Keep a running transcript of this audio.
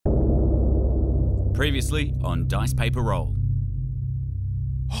Previously on Dice Paper Roll.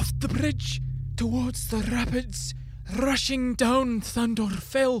 Off the bridge, towards the rapids, rushing down Thunder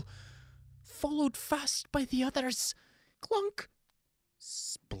fell, followed fast by the others. Clunk!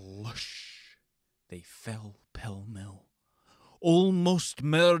 Splush! They fell pell-mell. Almost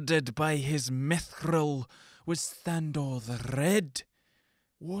murdered by his mithril was Thandor the Red.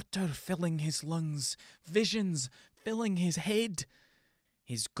 Water filling his lungs, visions filling his head.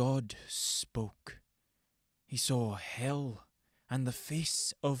 His god spoke. He saw hell and the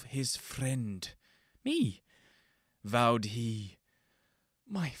face of his friend, me. Vowed he,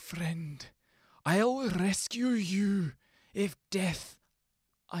 "My friend, I'll rescue you if death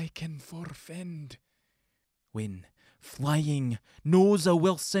I can forfend." When, flying, Nosa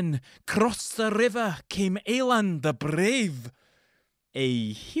Wilson, cross the river came Alan the Brave.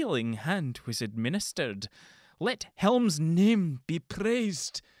 A healing hand was administered. Let Helm's name be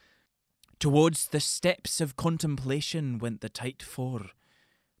praised. Towards the steps of contemplation went the tight four.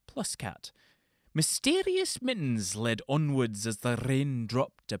 Pluscat. Mysterious mittens led onwards as the rain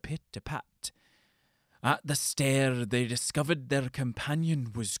dropped a pit-a-pat. At the stair they discovered their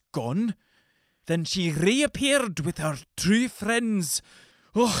companion was gone. Then she reappeared with her true friends.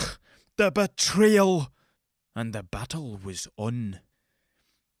 Ugh, the betrayal! And the battle was on.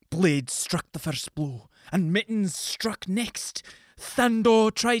 Blade struck the first blow, and Mittens struck next.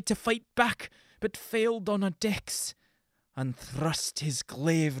 Thandor tried to fight back, but failed on a dex, and thrust his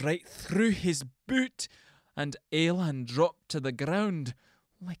glaive right through his boot, and Aelan dropped to the ground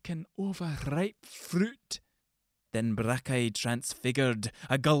like an overripe fruit. Then Brackeye transfigured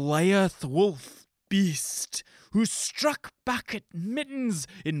a Goliath wolf beast, who struck back at Mittens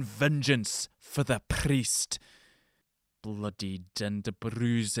in vengeance for the priest. Bloodied and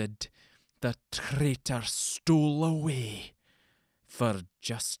bruised, the traitor stole away. For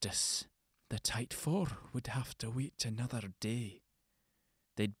justice, the tight four would have to wait another day.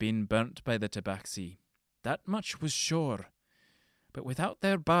 They'd been burnt by the tabaxi, that much was sure. But without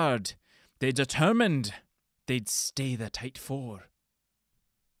their bard, they determined they'd stay the tight four.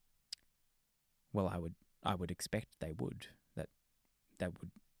 Well, I would expect they would. That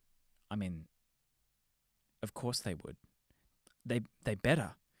would. I mean, of course they would. They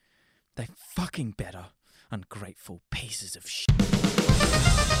better. They fucking better. Ungrateful pieces of shit.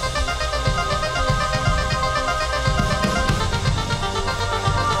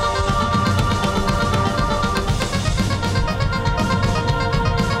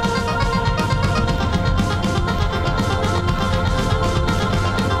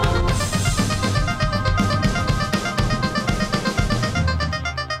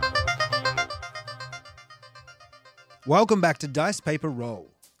 Welcome back to Dice Paper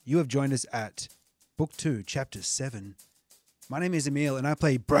Roll. You have joined us at Book 2, Chapter 7. My name is Emil, and I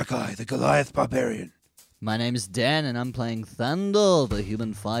play Brackeye, the Goliath Barbarian. My name is Dan, and I'm playing Thandor, the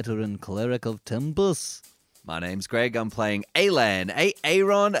human fighter and cleric of Tempus. My name's Greg. I'm playing Alan,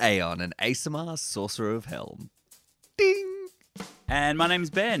 Aaron, Aeon, and Asamar, Sorcerer of Helm. Ding! And my name's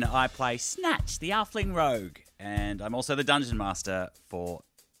Ben. I play Snatch, the Halfling Rogue. And I'm also the Dungeon Master for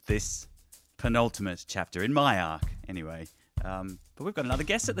this penultimate chapter in my arc, anyway. But we've got another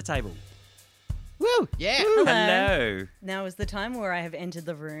guest at the table. Woo! Yeah! Hello. Now is the time where I have entered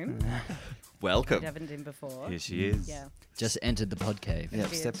the room. Welcome. I haven't been before. Here she is. Yeah. Just entered the pod cave. Yep,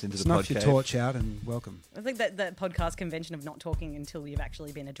 stepped into the Snuff podcast. your torch out and welcome. I think that podcast convention of not talking until you've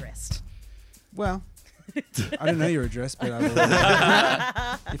actually been addressed. Well, I don't know your address, but I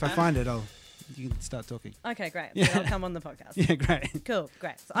will. If I find it, you can start talking. Okay, great. Yeah. So I'll come on the podcast. Yeah, great. Cool,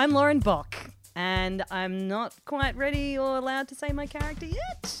 great. So I'm Lauren Bock, and I'm not quite ready or allowed to say my character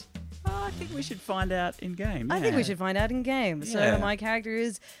yet. Oh, I think we should find out in game. I think we should find out in game. Yeah. So my character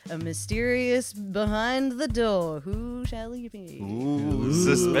is a mysterious behind the door. Who shall he be? Ooh,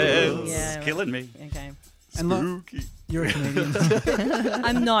 suspense. Yeah. Killing me. Okay. And look, you're a comedian.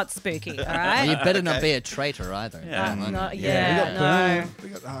 I'm not spooky, all right? You better not be a traitor either. Yeah. No, we yeah, got no. burned. We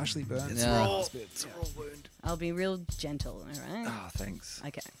got harshly burned. It's raw. It's a raw wound. I'll be real gentle, all right? Oh, thanks.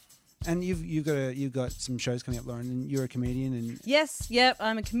 Okay. And you've got some shows coming up, Lauren, and you're a comedian. And Yes, yep,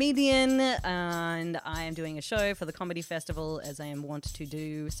 I'm a comedian, and I am doing a show for the Comedy Festival, as I am wont to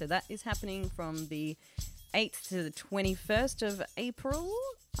do. So that is happening from the 8th to the 21st of April.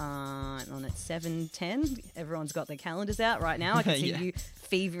 On at 7:10. Everyone's got their calendars out right now. I can see you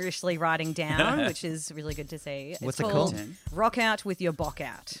feverishly writing down, which is really good to see. What's it's it called? Rock Out with Your Bock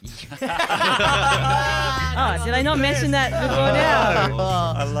Out. Oh, did I not mention that before now?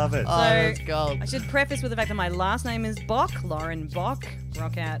 I love it. Oh, that's gold. I should preface with the fact that my last name is Bock, Lauren Bock.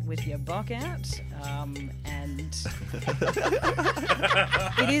 Rock Out with Your Bock Out. and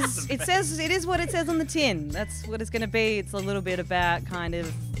it is what it says on the tin. That's what it's going to be. It's a little bit about kind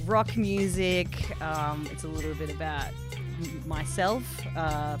of rock music. It's a little bit about myself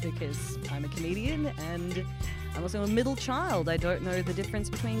because I'm a comedian and I'm also a middle child. I don't know the difference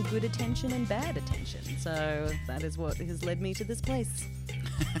between good attention and bad attention. So that is what has led me to this place.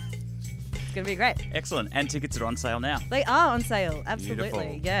 It's going to be great. Excellent. And tickets are on sale now. They are on sale, absolutely.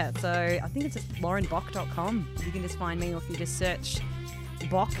 Beautiful. Yeah, so I think it's just laurenbock.com. You can just find me, or if you just search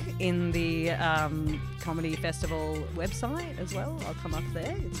Bock in the Comedy Festival website as well, I'll come up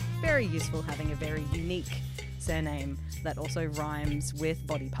there. It's very useful having a very unique surname that also rhymes with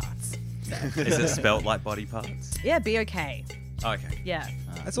body parts. So. Is it spelt like body parts? Yeah, be okay. Oh, okay. Yeah.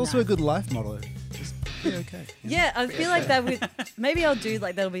 That's also a good life motto. Just be okay. Yeah, I feel like that would. Maybe I'll do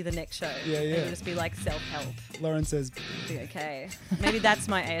like that'll be the next show. Yeah, yeah. It'll just be like self-help. Lauren says, Be okay. Maybe that's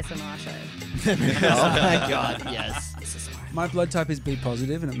my ASMR show. Oh my god, yes. my blood type is B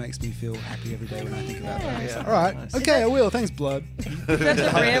positive, and it makes me feel happy every day when I think about that. Yeah. All right. Okay, I will. Thanks, blood. Is that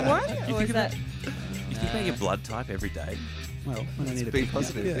the rare one, or is that? You think about your blood type every day? Well, when I need to be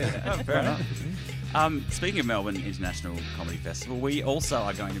positive. Yeah. Oh, fair enough. Speaking of Melbourne International Comedy Festival, we also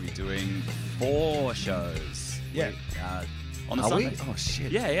are going to be doing 4 shows. Yeah. On the Are we? Sunday. Oh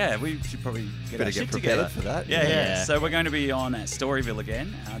shit. Yeah. We should probably get Better our get shit prepared together for that. Yeah. Yeah. So we're going to be on at Storyville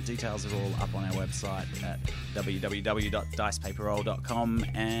again. Details are all up on our website at www.dicepaperroll.com,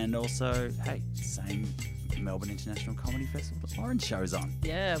 and also, hey, same Melbourne International Comedy Festival that Lauren's show's on.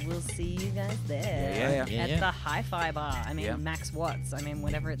 Yeah, we'll see you guys there. Yeah. At the Hi-Fi Bar. I mean, Yeah. Max Watts. I mean,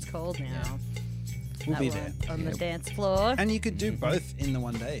 whatever it's called now. We'll That be one there. on the dance floor. And you could do both in the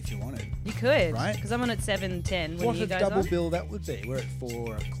one day if you wanted. You could, Right? Because I'm on at 7:10. When What you a guys double on? bill that would be. We're at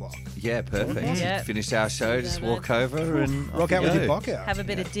 4 o'clock. Yeah, perfect. Yeah. Finish our show, just Yeah, walk over and Rock off out you with your go. bock out. Have a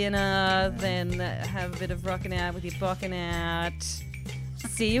bit of dinner, then have a bit of rocking out with your bocking out.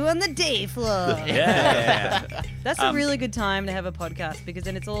 See you on the day floor. Yeah. That's a really good time to have a podcast because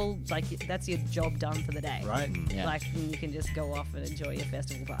then it's all like that's your job done for the day. Right? Yeah. Like and you can just go off and enjoy your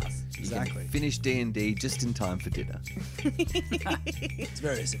festival pass. Exactly. Finish D&D just in time for dinner. It's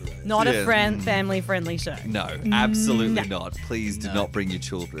very civilized. Not Yeah. a family-friendly show. No, absolutely No. not. Please do not bring your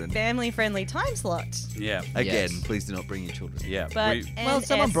children. Family-friendly time slot. Yeah. Again, Yes. please do not bring your children. Yeah. But Well,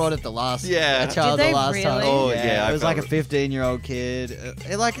 someone NS brought it the last Yeah. child Did they the last really? time. Oh, yeah, I It was like a felt it. 15-year-old kid.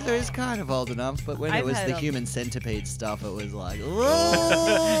 Like, it was kind of old enough, but when I've it was had the a- human centipede stuff, it was like,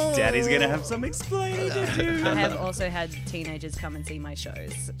 whoa. Daddy's going to have some explaining to do. I have also had teenagers come and see my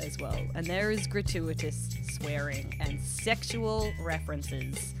shows as well, and there is gratuitous swearing and sexual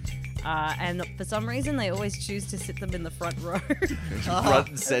references. And for some reason, they always choose to sit them in the front row. Front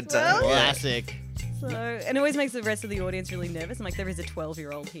and center. well. Classic. So, and it always makes the rest of the audience really nervous. I'm like, there is a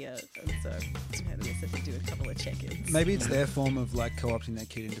 12-year-old here, and so I just have to do a couple of check-ins. Maybe it's their form of like co-opting their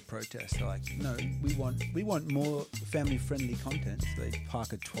kid into protest. They're like, no, we want more family-friendly content. So they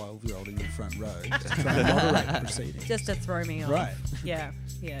park a 12-year-old in the front row to try and moderate the proceedings. Just to throw me off. Right. Yeah,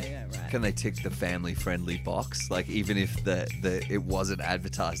 right. Can they tick the family-friendly box? Like, even if the it wasn't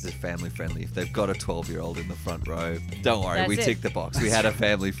advertised as family-friendly, if they've got a 12-year-old in the front row, don't worry, That's we it. tick the box. We had a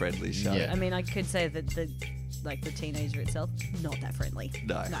family-friendly show. Yeah. I mean, I could say that the teenager itself, not that friendly.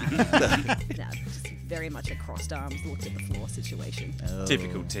 No. No, just very much a crossed arms, looked at the floor situation.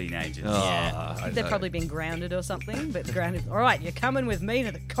 Typical teenagers. Oh, I They've know. probably been grounded or something, but grounded. All right, you're coming with me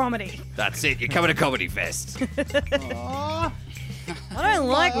to the comedy. That's it. You're coming to Comedy Fest. I don't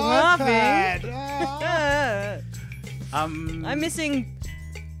like laughing. I'm missing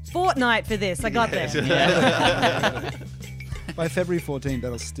fortnight for this. I got there. By February 14th,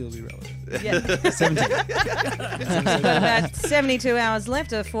 that'll still be relevant. Yeah. 17. Got about 72 hours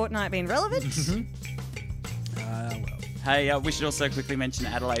left. A fortnight being relevant. Well. Hey, we should also quickly mention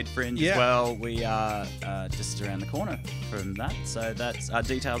Adelaide Fringe Yeah. as well. We are just around the corner from that. So that's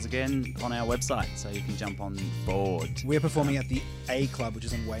details again on our website, so you can jump on board. We're performing at the A Club, which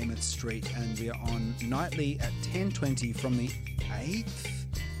is on Weymouth Street, and we are on nightly at 10:20 from the 8th.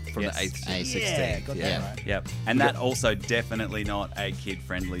 From Yes. the 8th to the 16th. Yeah, got that Yeah. right. Yep. And that also definitely not a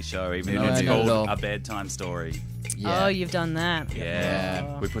kid-friendly show, even No, though it's not at all. called A Bedtime Story. Oh, you've done that. Yeah.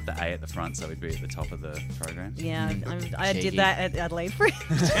 Oh. We put the A at the front so we'd be at the top of the program. Yeah, I Cheeky. did that at Adelaide Fringe.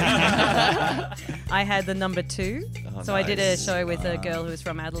 I had the number 2. Oh, So I did a nice. show with a girl who was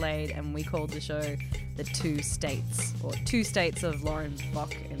from Adelaide, and we called the show the Two States, or Two States of Lauren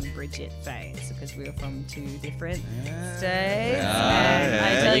Bock and Bridget Faye, because we were from 2 different states. And yeah. I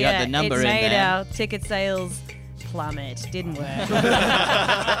tell You you, got the number it in made there. our ticket sales plummet. Didn't work.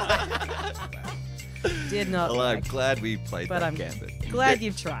 Did not Well, I'm work. glad we played But that I'm gambit. glad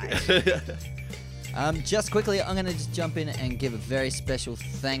you've tried. Just quickly, I'm going to just jump in and give a very special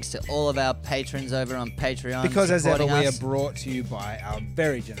thanks to all of our patrons over on Patreon. Because as ever, supporting we us. are brought to you by our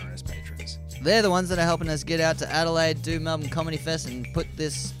very generous patrons. They're the ones that are helping us get out to Adelaide, do Melbourne Comedy Fest, and put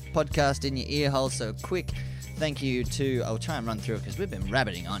this podcast in your ear hole. So quick thank you to, I'll try and run through it because we've been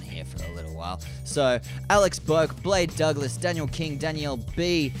rabbiting on here for a little while. So Alex Boak, Blade Douglas, Daniel King, Danielle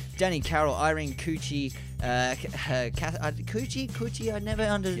B, Danny Carroll, Irene Coochie, Coochie, I never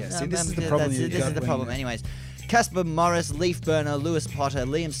understood. Yeah, see, this is the problem you've This got is the when problem. you- Anyways. Casper Morris, Leaf Burner, Lewis Potter,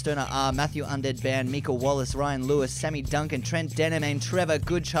 Liam Sterner R, Matthew Undead Band, Mika Wallace, Ryan Lewis, Sammy Duncan, Trent Denham, Trevor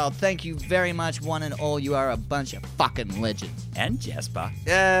Goodchild. Thank you very much, one and all. You are a bunch of fucking legends. And Jasper.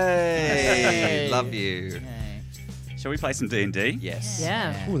 Yay! Love you. Yay. Shall we play some D&D? Yes.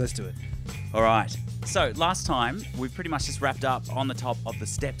 Yeah. Ooh, let's do it. All right. So last time, we pretty much just wrapped up on the top of the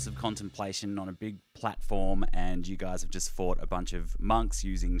steps of contemplation on a big platform, and you guys have just fought a bunch of monks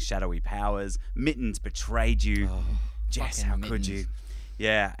using shadowy powers. Mittens betrayed you. Jess, fucking how could you? Mittens.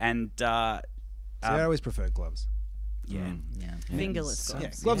 Yeah, and See, I always prefer gloves. yeah. Yeah. Fingerless gloves. Yeah,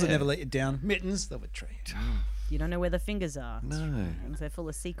 gloves will never let you down. Mittens, they'll betray you. You don't know where the fingers are. No. They're full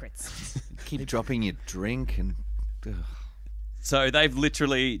of secrets. Keep dropping your drink and. Ugh. So they've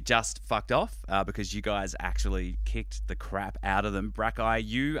literally just fucked off because you guys actually kicked the crap out of them. Brackeye,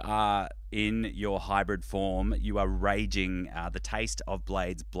 you are in your hybrid form. You are raging. The taste of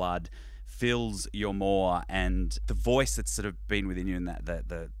Blade's blood fills your maw, and the voice that's sort of been within you, and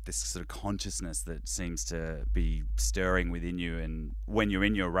this sort of consciousness that seems to be stirring within you, and when you're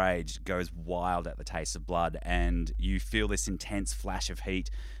in your rage, goes wild at the taste of blood, and you feel this intense flash of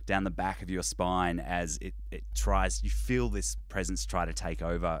heat down the back of your spine as it tries. You feel this presence try to take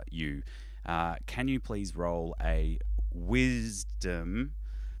over you. Can you please roll a wisdom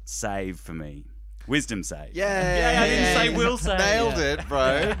save for me? Wisdom save. Yay! I didn't say will save. Nailed it,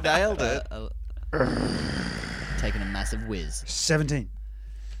 bro. Nailed it. Taking a massive whiz. 17.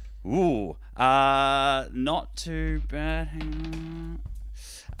 Ooh, not too bad. Hang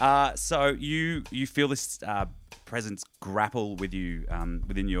on. So you feel this presence grapple with you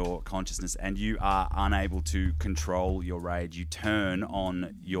within your consciousness, and you are unable to control your rage. You turn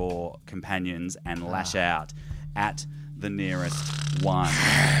on your companions and lash out at the nearest one.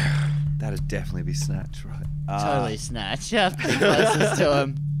 That'd definitely be Snatch, right? Totally snatch up the closest to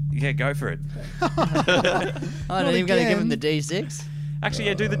him. Yeah, go for it. I'm not even going to give him the D6. Actually,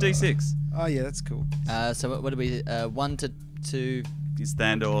 yeah, do the D6. Oh, yeah, that's cool. So what do we, 1 to 2? Is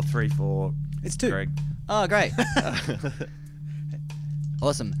Thandor 3, 4? It's 2. Greg. Oh, great.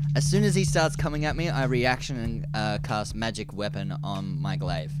 Awesome. As soon as he starts coming at me, I reaction and cast Magic Weapon on my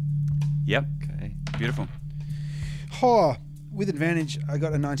glaive. Yep. Okay. Beautiful. Oh, with advantage, I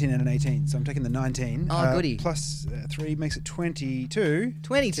got a 19 and an 18, so I'm taking the 19. Oh, goody. Plus 3 makes it 22.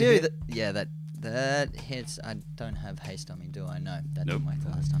 22. To hit. Yeah, that hits. I don't have haste on me, do I? No, that Nope. didn't work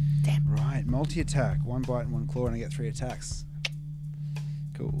the last time. Damn. Right, multi-attack. 1 bite and 1 claw, and I get 3 attacks.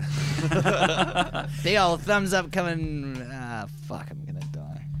 Cool. Big old thumbs up coming. Ah, fuck, I'm going to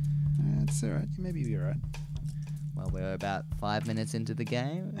die. That's all right. Maybe you'll be all right. Well, we're about 5 minutes into the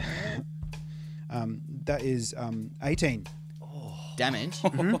game. That is 18. Damage.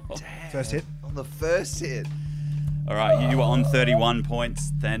 First hit. On the first hit. All right, you were on 31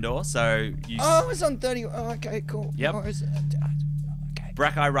 points, Thandor. So you. Oh, it's on 30. Oh, okay, cool. Yep. No worries. Okay.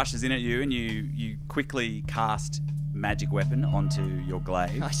 Brackeye rushes in at you, and you quickly cast magic weapon onto your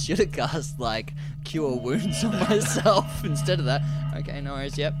glaive. I should have cast, like, cure wounds on myself instead of that. Okay, no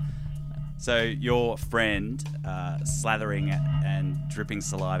worries. Yep. So your friend, slathering and dripping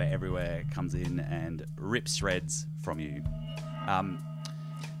saliva everywhere, comes in and rips shreds from you.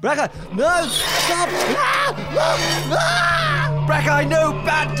 Brackeye, no! Stop! Brackeye, no,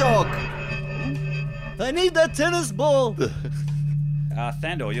 bad dog! I need that tennis ball!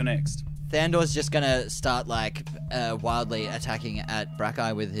 Thandor, you're next. Thandor's just gonna start, like, wildly attacking at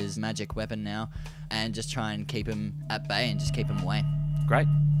Brackeye with his magic weapon now, and just try and keep him at bay and just keep him away. Great.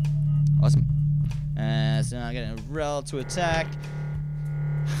 Awesome. So now I'm gonna roll to attack.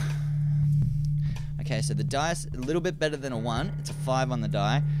 Okay, so the dice, a little bit better than a 1. It's a 5 on the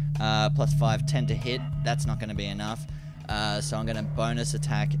die. Plus 5, 10 to hit. That's not gonna be enough. So I'm gonna bonus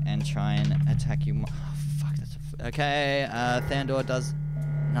attack and try and attack you more. Oh, fuck, that's okay, Thandor does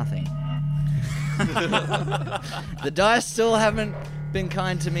nothing. The dice still haven't been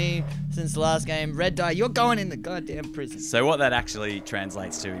kind to me since the last game. Red die, you're going in the goddamn prison. So what that actually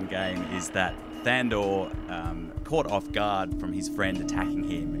translates to in game is that Thandor, caught off guard from his friend attacking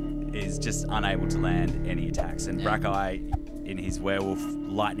him, is just unable to land any attacks. And Brackeye, in his werewolf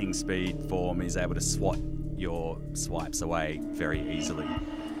lightning speed form, is able to swat your swipes away very easily.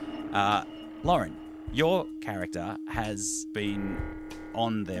 Lauren, Your character has been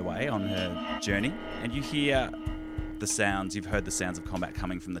on their way, on her journey, and you hear the sounds. You've heard the sounds of combat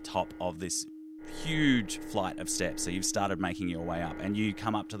coming from the top of this huge flight of steps. So you've started making your way up, and you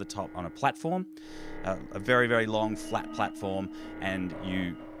come up to the top on a platform, a very, very long, flat platform, and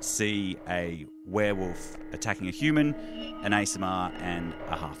you see a werewolf attacking a human, an ASMR, and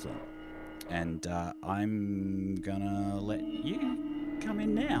a halfling. And I'm gonna let you come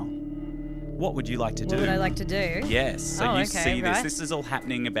in now. What would you like to do? What would I like to do? Yes. So Oh, you okay, see this. right. This is all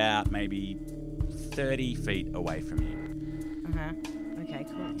happening about maybe 30 feet away from you. Uh-huh. Okay,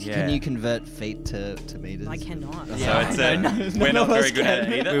 cool. Yeah. Can you convert feet to meters? I cannot. So it's we're not very good at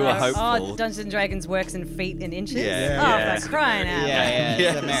it either. We were Oh, hopeful. Dungeons and Dragons works in feet and inches? Yeah. Oh, Yeah. for crying out Yeah, loud. it's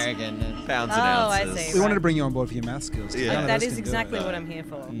Yes. American. Pounds Oh, and I ounces. see. We wanted to bring you on board for your math skills. 'cause Yeah. none of That us is can do exactly it. what I'm here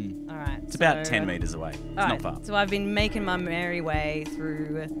for. All right. It's about 10 meters away. It's not far. So I've been making my merry way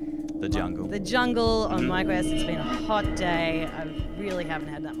through The jungle. the jungle on my quest. It's been a hot day. I really haven't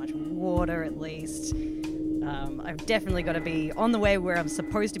had that much water, at least. I've definitely got to be on the way where I'm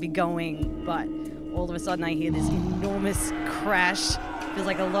supposed to be going, but all of a sudden I hear this enormous crash. Feels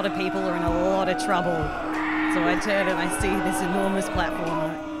like a lot of people are in a lot of trouble. So I turn and I see this enormous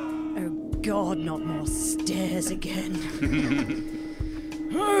platform. Oh God, not more stairs again.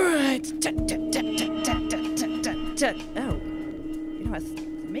 All right. Oh, you know,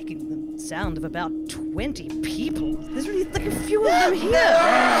 I'm making the sound of about 20 people. There's really like a few of them here.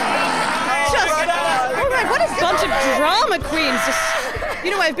 All right, what a bunch of drama queens. Just,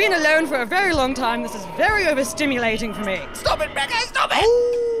 you know, I've been alone for a very long time. This is very overstimulating for me. Stop it, Becca! Stop it!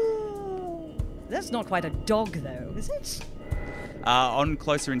 Oh, that's not quite a dog, though, is it? On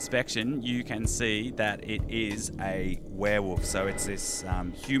closer inspection, you can see that it is a werewolf. So it's this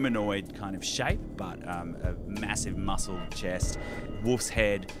humanoid kind of shape, but a massive muscled chest, wolf's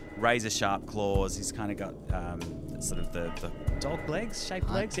head, razor-sharp claws. He's kind of got sort of the dog legs, shaped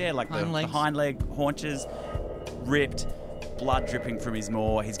legs. Yeah, like hind the legs. hind leg haunches, ripped, blood dripping from his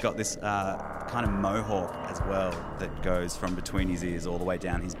maw. He's got this kind of mohawk as well that goes from between his ears all the way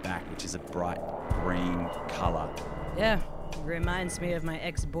down his back, which is a bright green colour. Yeah, reminds me of my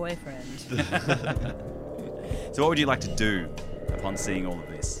ex-boyfriend. So what would you like to do upon seeing all of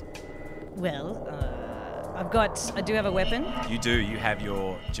this? Well, I do have a weapon. You do. You have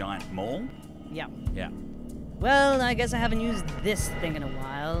your giant maul. Yeah. Yeah. Well, I guess I haven't used this thing in a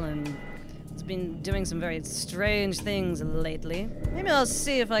while, and it's been doing some very strange things lately. Maybe I'll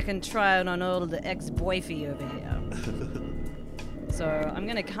see if I can try it on old ex-boyfie over here. So I'm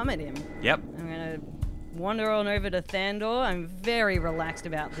gonna come at him. Yep. I'm gonna wander on over to Thandor. I'm very relaxed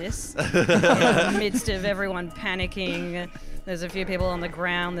about this. In the midst of everyone panicking, there's a few people on the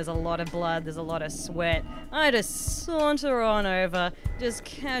ground, there's a lot of blood, there's a lot of sweat. I just saunter on over, just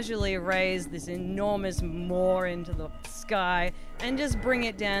casually raise this enormous maw into the sky and just bring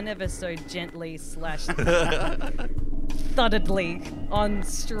it down ever so gently / thuddedly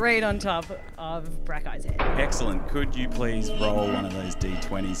straight on top of Brackey's head. Excellent. Could you please roll one of those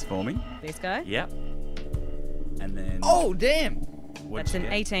d20s for me? This guy? Yep. And then. Oh, damn! what'd That's you an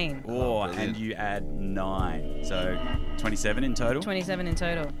get? 18. Oh, brilliant. and you add 9. So 27 in total. 27 in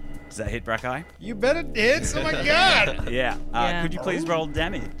total. Does that hit Brackeye? You bet it did. Oh my god! Yeah. Yeah. Could you please roll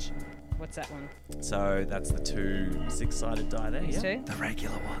damage? What's that one? So that's the 2 6-sided die there. These Yeah. two? The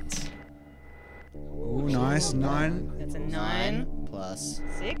regular ones. Oh, nice. 9. That's a 9. plus.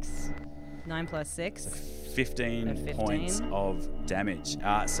 6. 9 plus 6. 15 15. points of damage.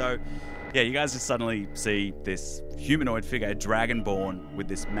 So, yeah, you guys just suddenly see this humanoid figure, dragonborn, with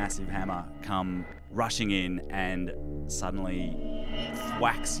this massive hammer come rushing in and suddenly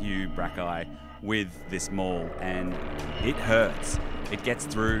whacks you, Brackeye, with this maul, and it hurts. It gets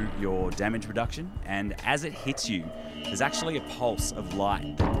through your damage reduction, and as it hits you, there's actually a pulse of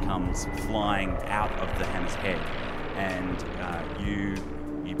light that comes flying out of the hammer's head, and you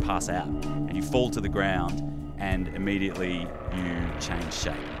pass out, and you fall to the ground, and immediately you change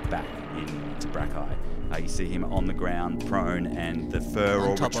shape back into Brackeye. You see him on the ground, prone, and the fur On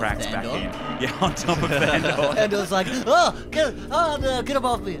all top of retracts back Thandor? in. Yeah, on top of Thandor. And it was like, get up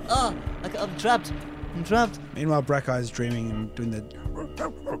off me. I'm trapped. I'm trapped. Meanwhile, Brackeye's dreaming and doing the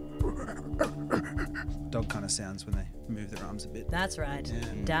dog kind of sounds when they move their arms a bit. That's right.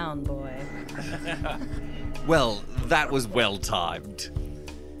 Down, boy. Well, that was well timed.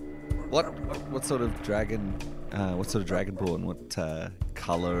 What sort of dragon? What sort of dragonborn? What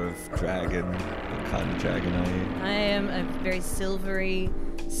color of dragon? What kind of dragon are you? I am a very silvery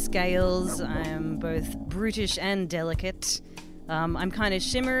scales. I am both brutish and delicate. I'm kind of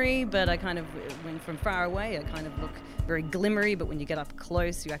shimmery, but I kind of, when from far away, I kind of look very glimmery, but when you get up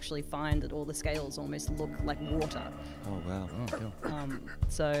close, you actually find that all the scales almost look like water. Oh wow.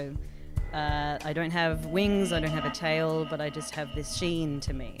 So I don't have wings, I don't have a tail, but I just have this sheen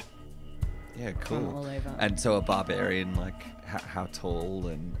to me. Yeah, From cool. all over. And so a barbarian, like how tall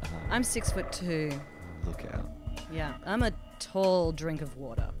and I'm 6'2". look out. Yeah, I'm a tall drink of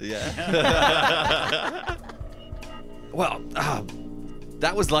water. Yeah. Well,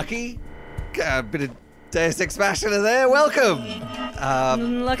 that was lucky. A bit of Deus Ex Machina there. Welcome.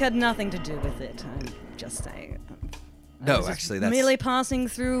 Luck had nothing to do with it. I'm just saying. I No, was just actually, that's merely passing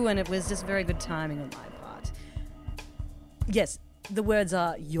through, and it was just very good timing on my part. Yes, the words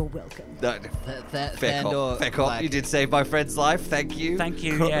are "you're welcome." no, fair Thandor, cop. Fair cop. like, You did save my friend's life. Thank you. Thank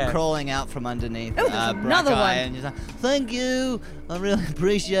you. crawling out from underneath Oh, there's another Brackeye one. and just like, thank you, I really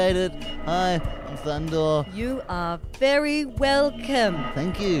appreciate it. Hi, I'm Thandor. You are very welcome.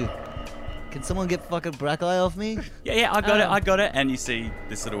 Thank you. Can someone get fucking Brackeye off me? Yeah, I got it. And you see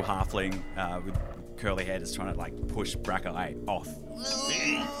this little halfling with curly hair just trying to like push Brackeye off.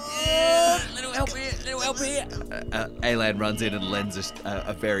 Little help here. Alan runs in and lends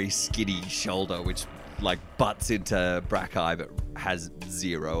a very skinny shoulder, which like butts into Brackeye, but has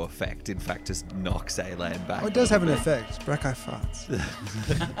zero effect. In fact, just knocks Alan back. Oh, it does have an effect. Brackeye farts.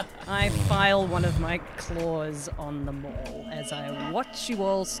 I file one of my claws on the maul as I watch you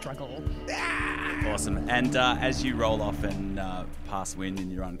all struggle. Awesome. And as you roll off and pass wind in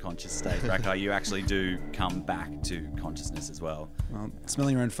your unconscious state, Brackeye, you actually do come back to consciousness as well. Well,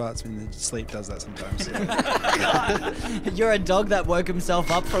 smelling your own farts when the sleep does that sometimes. You're a dog that woke himself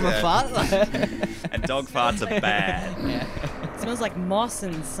up from a fart? And dog farts are bad. Yeah. It smells like moss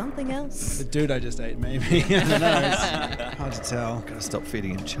and something else. The dude I just ate, maybe. I don't know. It's hard to tell. Gotta stop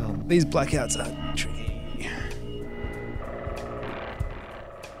feeding him chum. These blackouts are tricky.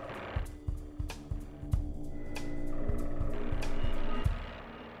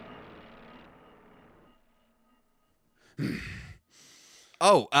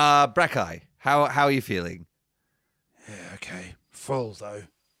 Oh, Brackeye, how are you feeling? Yeah, okay. Full, though.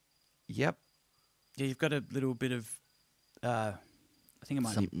 Yep. Yeah, you've got a little bit of, I think it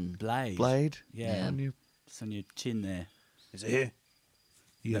might Something. be blade. Blade? Yeah. On you. It's on your chin there. Is it here?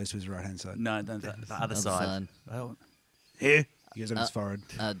 He goes to his right-hand side. No, the other side. Oh, Here? He goes on his forehead.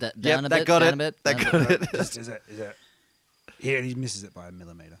 Down Yep, a that bit, got down it. a bit. That down a got bit. it. Is it? Here, and he misses it by a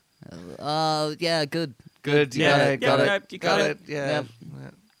millimeter. Yeah, good. Good. Yeah, Yeah, yeah, got no, it. you got it. Yeah.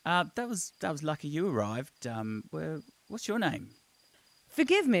 Yep. that was lucky you arrived. What's your name?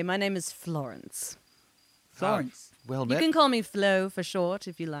 Forgive me, my name is Florence. Florence. Well You met. can call me Flo for short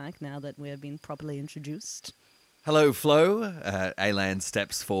if you like, now that we're being properly introduced. Hello, Flo. Alan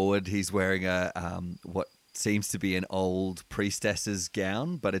steps forward. He's wearing a what seems to be an old priestess's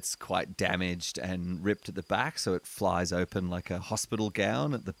gown, but it's quite damaged and ripped at the back, so it flies open like a hospital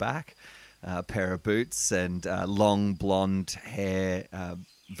gown at the back. A pair of boots and long blonde hair.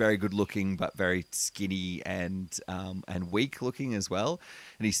 Very good looking, but very skinny and weak looking as well.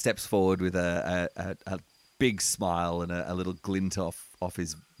 And he steps forward with a big smile and a little glint off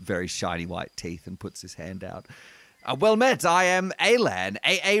his very shiny white teeth and puts his hand out. Well met, I am Alan,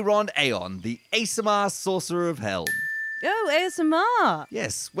 Aaron Aeon, the ASMR Sorcerer of Hell. Oh, ASMR!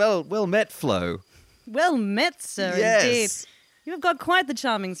 Yes, well met, Flo. Well met, sir, Yes. indeed. You have got quite the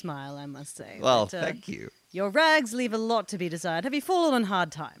charming smile, I must say. Well, but, thank you. Your rags leave a lot to be desired. Have you fallen on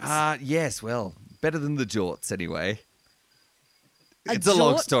hard times? Yes, well, better than the jorts anyway. A It's a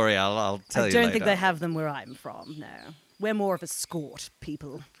long jort? story, I'll tell I you don't later. think they have them where I'm from, no. We're more of a skort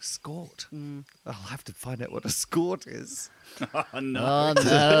people. Skort? I'll have to find out what a skort is. Oh no. Oh,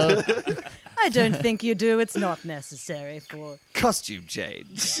 no. I don't think you do. It's not necessary for... Costume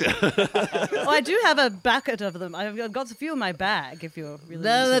change. Oh, I do have a bucket of them. I've got a few in my bag, if you're really...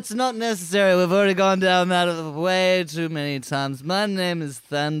 No, that's not necessary. We've already gone down that way too many times. My name is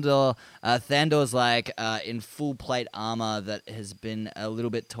Thandor. Thandor's like in full plate armor that has been a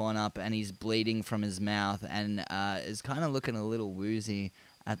little bit torn up, and he's bleeding from his mouth and is kind of looking a little woozy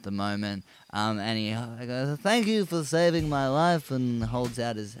at the moment. And he goes, "Thank you for saving my life," and holds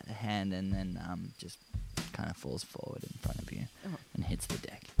out his hand and then just kind of falls forward in front of you and hits the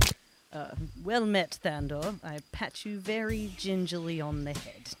deck. Well met, Thandor. I pat you very gingerly on the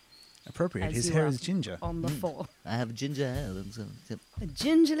head. Appropriate. As His you hair are is ginger. On the floor. I have ginger hair.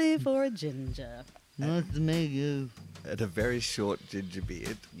 Gingerly for a ginger. Nice to meet you. And a very short ginger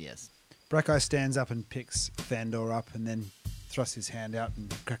beard. Yes. Brackeye stands up and picks Thandor up and then thrusts his hand out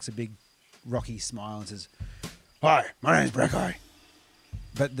and cracks a big rocky smile and says, "Hi, my name's Brackeye."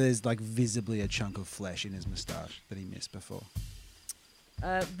 But there's like visibly a chunk of flesh in his moustache that he missed before.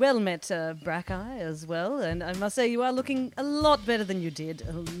 Well met, Brackeye, as well. And I must say, you are looking a lot better than you did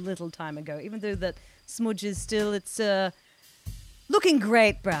a little time ago. Even though that smudge is still, it's looking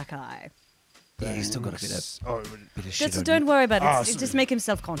great, Brackeye. Yeah, he's still got a bit of shit on Don't worry about it. Oh, It just make him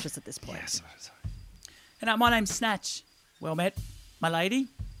self-conscious at this point. Yeah, sorry. And my name's Snatch. Well met, my lady.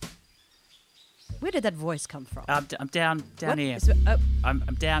 Where did that voice come from? I'm down What? here. Oh, I'm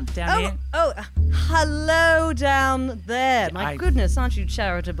down here. Hello down there. My I- goodness, aren't you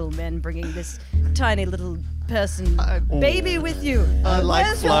charitable men bringing this tiny little person baby with you? I like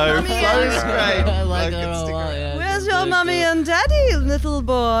Where's your Flo. mummy Flo's and- great. I like Flo her can a stick lot, around. yeah. Where's your mummy and daddy, little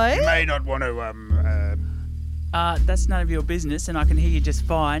boy? You may not want to. That's none of your business, and I can hear you just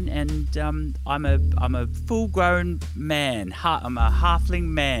fine. And I'm a full-grown man. I'm a halfling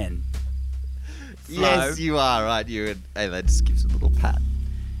man. Flo. Yes, you are right. You and Ayla just gives a little pat.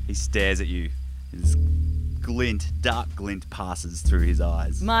 He stares at you. His dark glint passes through his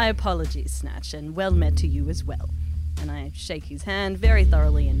eyes. My apologies, Snatch, and well met to you as well. And I shake his hand very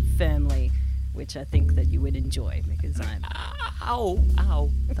thoroughly and firmly, which I think that you would enjoy because I'm Ow!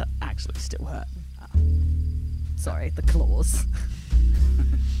 That actually still hurt. sorry, the claws.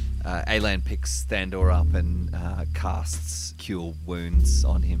 Aylan picks Thandor up and casts Cure Wounds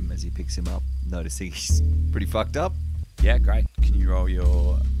on him as he picks him up, noticing he's pretty fucked up. Yeah, great. Can you roll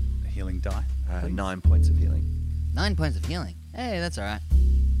your healing die? 9 points of healing. 9 points of healing. Hey, that's all right.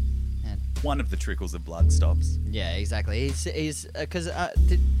 One of the trickles of blood stops. Yeah, exactly. He's because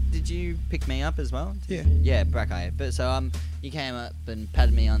did you pick me up as well? Yeah. Yeah, Brackeye. But so you came up and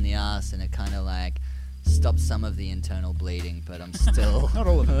patted me on the ass, and it kind of like stopped some of the internal bleeding, but I'm still Not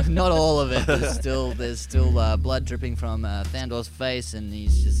all of it. not all of it. There's still blood dripping from Thandor's face, and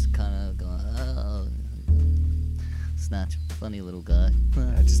he's just kind of going, oh, Snatch, funny little guy.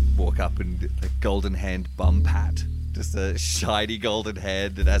 I just walk up and a golden hand bum pat. Just a shiny golden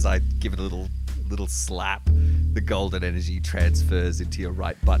hand, and as I give it a little slap, the golden energy transfers into your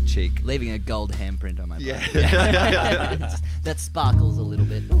right butt cheek. Leaving a gold handprint on my butt. Yeah. That sparkles a little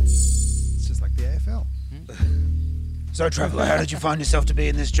bit. It's just like the AFL. So, Traveller, how did you find yourself to be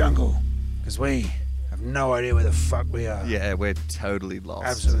in this jungle? Because we have no idea where the fuck we are. Yeah, we're totally lost.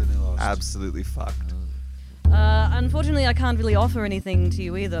 Absolutely lost. Absolutely fucked. Unfortunately, I can't really offer anything to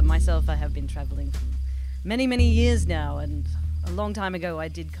you either. Myself, I have been traveling for many, many years now, and a long time ago I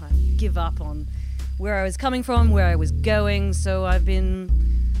did kind of give up on where I was coming from, where I was going, so I've been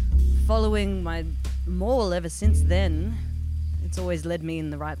following my mole ever since then. It's always led me in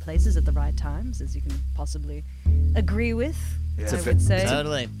the right places at the right times, as you can possibly agree with, It's I a would say.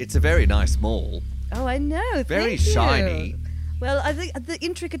 Totally. It's a very nice mall. Oh, I know. Very thank you. shiny. Well, I think the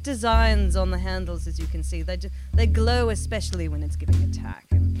intricate designs on the handles, as you can see, they glow, especially when it's giving attack.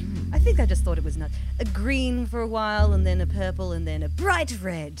 And I think I just thought it was nuts. A green for a while, and then a purple, and then a bright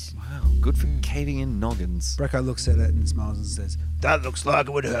red. Wow, good for caving in noggins. Brackeye looks at it and smiles and says, "That looks like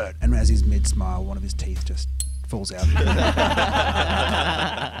it would hurt." And as he's mid-smile, one of his teeth just falls out.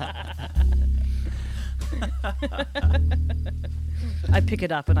 I pick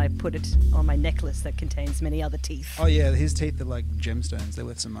it up and I put it on my necklace that contains many other teeth. Oh yeah, his teeth are like gemstones. They're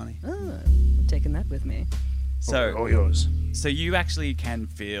worth some money. Oh, I'm taking that with me. So, all yours. So you actually can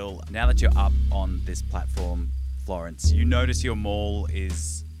feel, now that you're up on this platform, Florence, you notice your maul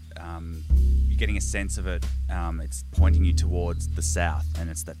is, you're getting a sense of it. It's pointing you towards the south,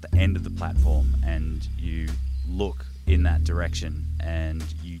 and it's at the end of the platform, and you look in that direction, and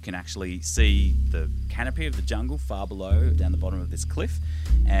you can actually see the canopy of the jungle far below, down the bottom of this cliff,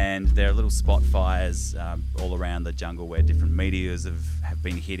 and there are little spot fires all around the jungle where different meteors have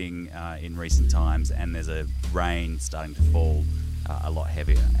been hitting in recent times, and there's a rain starting to fall a lot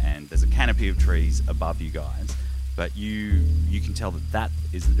heavier, and there's a canopy of trees above you guys, but you can tell that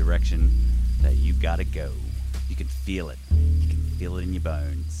is the direction that you gotta go. You can feel it. You can feel it in your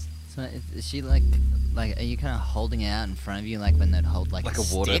bones. So is she like are you kind of holding it out in front of you like when they'd hold like Like a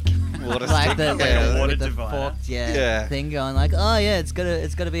a water- stick? water like stick, the, yeah. Water with the diviner. forked Yeah. thing going like, oh yeah, it's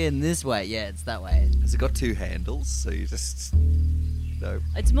gotta be in this way. Yeah, it's that way. Has it got two handles? So you just no.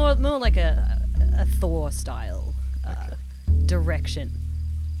 It's more like a Thor style direction.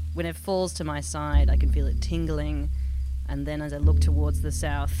 When it falls to my side, I can feel it tingling, and then as I look towards the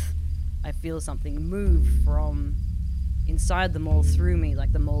south, I feel something move from inside the mole through me,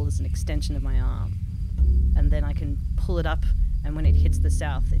 like the mole is an extension of my arm. And then I can pull it up, and when it hits the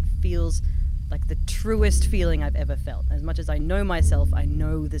south, it feels like the truest feeling I've ever felt. As much as I know myself, I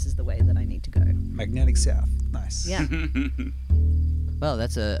know this is the way that I need to go. Magnetic South. Nice. Yeah. Well,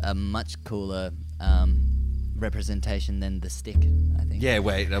 that's a much cooler representation than the stick, I think. Yeah,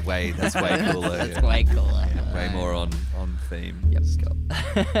 wait, that's way cooler. That's yeah. way cooler. Way more on theme. Yep.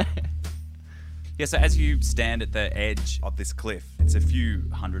 Yeah, so as you stand at the edge of this cliff, it's a few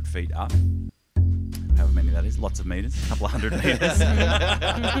 100 feet up. However many that is, lots of meters, a couple of 100 meters.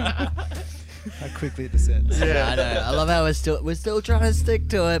 How quickly it descends. Yeah, I know. I love how we're still trying to stick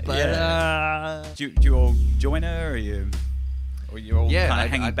to it, but Do you all join her, or you're all kind of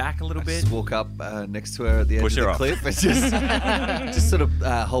hanging I back a little bit? Just walk up next to her at the edge Push of her the off. cliff and just sort of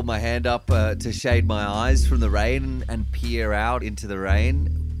hold my hand up to shade my eyes from the rain and peer out into the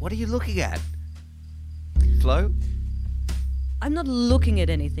rain. What are you looking at? Flo? I'm not looking at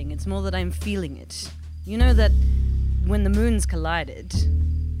anything. It's more that I'm feeling it. You know that when the moons collided,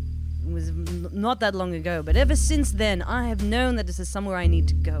 it was not that long ago, but ever since then, I have known that this is somewhere I need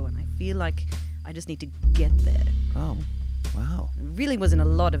to go, and I feel like I just need to get there. Oh, wow. It really was in a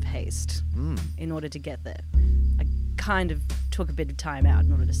lot of haste in order to get there. I kind of took a bit of time out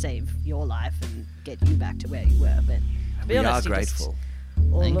in order to save your life and get you back to where you were, but to be We honest, are you just grateful.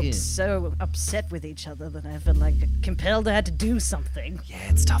 all Thank looked you. so upset with each other that I felt like compelled I had to do something. Yeah,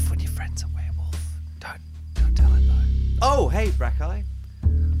 it's tough when your friend's a werewolf. Don't tell him though. Oh, hey, Brackeye.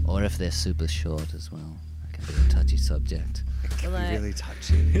 or if they're super short as well. That can be a touchy subject. Well, I- Really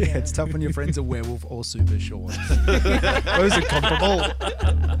touchy. Yeah, it's tough when your friend's a werewolf or super short. Those are comparable.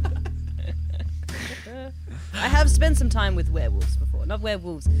 I have spent some time with werewolves before. Not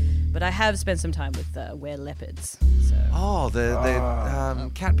werewolves, but I have spent some time with were-leopards. So. Oh,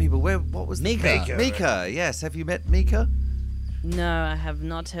 the cat people. What was Mika. Mika, yes. Have you met Mika? No, I have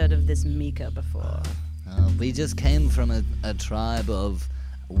not heard of this Mika before. We just came from a tribe of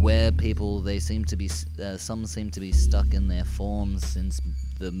where people, they seem to be, some seem to be stuck in their forms since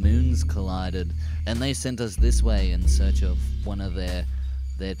the moons collided, and they sent us this way in search of one of their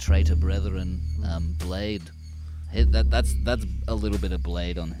traitor brethren, Blade. That's a little bit of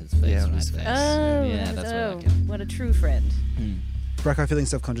Blade on his face Yeah, on right his there. face. Oh, Yeah, that's where I oh, came. what a true friend. Brackeye feeling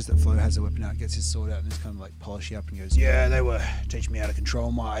self-conscious that Flo has a weapon out, gets his sword out and is kind of like polishing up and goes, yeah, they were teaching me how to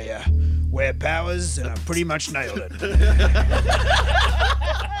control my were powers and I pretty much nailed it.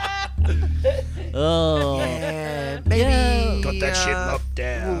 Oh, Maybe. Got that shit locked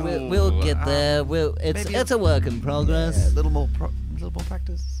down. we'll get there. It's a work in progress. A little more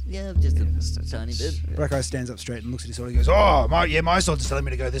practice. Yeah, just a tiny bit. Brackeye stands up straight and looks at his sword and goes, oh, my sword's telling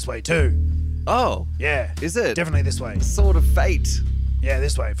me to go this way too. Oh, Yeah. is it? Definitely this way. Sword of fate. Yeah,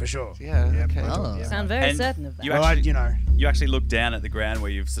 this way for sure. Yeah, okay. Oh. Yeah. Sound very And certain of that. you Well, actually, you you actually look down at the ground where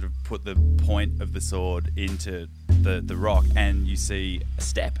you've sort of put the point of the sword into the rock, and you see a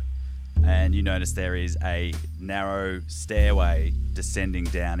step, and you notice there is a narrow stairway descending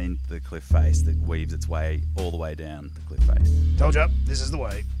down into the cliff face that weaves its way all the way down the cliff face. Told you, this is the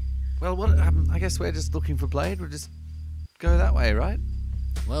way. Well, what? I guess we're just looking for Blade. We'll just go that way, right?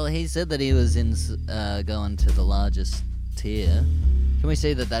 Well, he said that he was going to the largest tier. Can we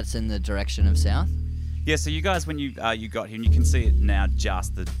see that that's in the direction of south? Yeah, so you guys, when you got here, and you can see it now,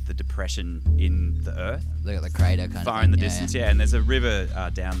 just the depression in the earth. The crater kind of Far thing. in the distance, yeah. And there's a river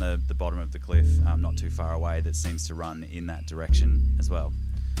down the bottom of the cliff, not too far away, that seems to run in that direction as well.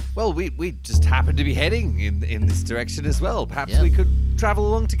 Well, we just happen to be heading in this direction as well. Perhaps Yeah. we could travel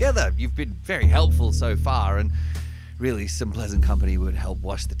along together. You've been very helpful so far, and really some pleasant company would help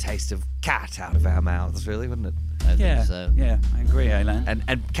wash the taste of cat out of our mouths, really, wouldn't it? I think so. Yeah, I agree, Alan.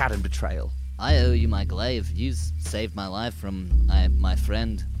 And cat and betrayal. I owe you my glaive. You saved my life from my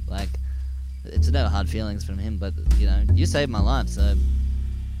friend. Like, it's no hard feelings from him, but, you saved my life, so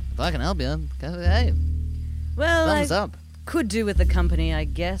if I can help you, hey, Well, thumbs I up. could do with the company, I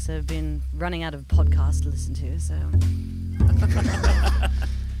guess. I've been running out of podcasts to listen to, so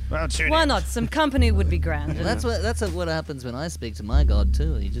Well, tune why in. not? Some company would be grand. Well, that's what happens when I speak to my god,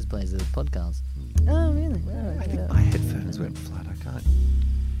 too. He just plays a podcast. Oh, really? Oh, I think yeah. my headphones went flat. I can't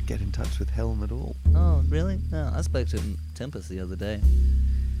get in touch with Helm at all. Oh, really? No, I spoke to Tempest the other day.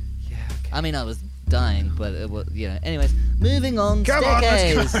 Yeah, okay. I mean, I was dying, but it was, Anyways, moving on. Come on,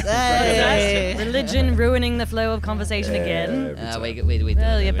 let's Staircase. go. Hey! Religion ruining the flow of conversation again. We do it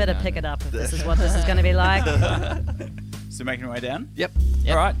Well, you every better now pick and it up if this is what this is going to be like. So making your way down? Yep.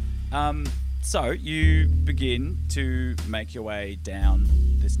 All right. So you begin to make your way down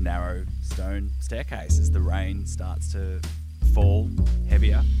this narrow stone staircase as the rain starts to fall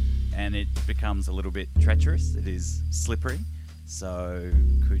heavier, and it becomes a little bit treacherous. It is slippery. So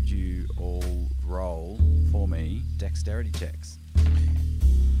could you all roll for me dexterity checks?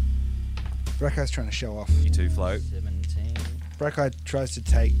 Brackeye's trying to show off. You two float. 17. Brackeye tries to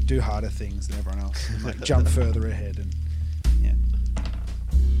do harder things than everyone else and like jump further ahead and yeah.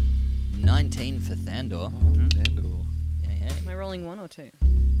 19 for Thandor. Thandor. Yeah, Am I rolling 1 or 2?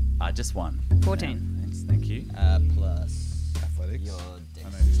 Just one. 14. Thank you. Plus Athletics. your I know.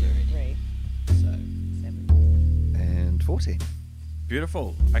 dexterity. 3. So 7. And 14.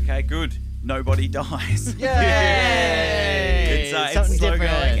 Beautiful. Okay, good. Nobody dies. Yay! It's Something slow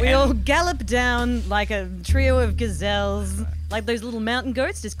different. going. We And- all gallop down like a trio of gazelles, like those little mountain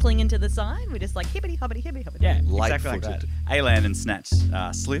goats just clinging to the side. We're just like hippity hoppity hippity hoppity. Yeah, exactly like Light-footed. that. Alan and Snatch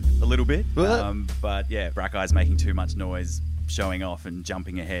slip a little bit, What? but yeah, Brackeye's making too much noise, showing off and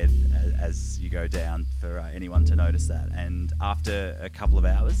jumping ahead as you go down for anyone to notice that. And after a couple of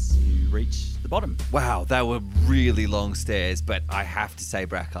hours, you reach the bottom. Wow, they were really long stairs, but I have to say,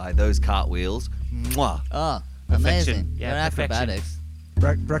 Brackeye, those cartwheels, mwah. Oh, Perfection. amazing. Yeah, Your perfection. acrobatics.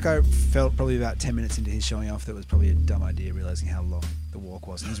 Bracco felt probably about 10 minutes into his showing off that was probably a dumb idea, realizing how long the walk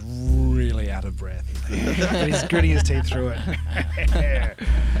was. And he's really out of breath. But he's gritting his teeth through it.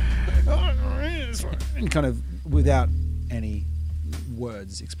 And kind of, without any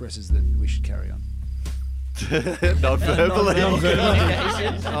words, expresses that we should carry on. Not verbally. Oh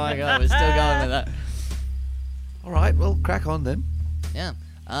my god, we're still going with that. All right, well, crack on then. Yeah.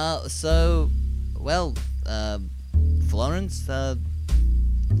 Florence,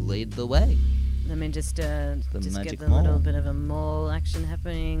 lead the way. Let me just magic get a little mole. bit of a mole action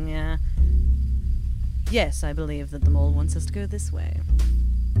happening. Yes, I believe that the mole wants us to go this way.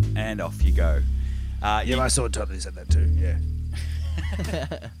 And off you go. Yeah, my sword totally said that too, yeah.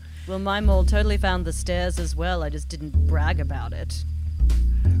 Well, my mole totally found the stairs as well. I just didn't brag about it.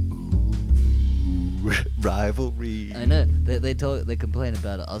 Rivalry. I know they complain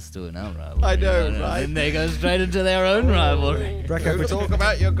about us doing our rivalry. I know, And right? then they go straight into their own rivalry. Don't talk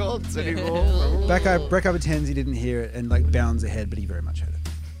about your gods anymore. Bracco pretends he didn't hear it and like bounds ahead, but he very much heard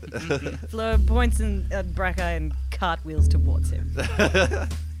it. Flo points at Brackeye and cartwheels towards him.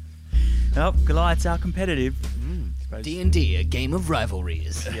 Oh, Goliaths are competitive. D&D, a game of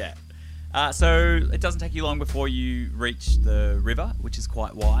rivalries. Yeah. So it doesn't take you long before you reach the river, which is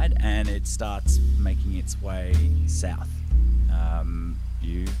quite wide, and it starts making its way south.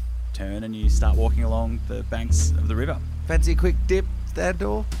 You turn and you start walking along the banks of the river. Fancy a quick dip,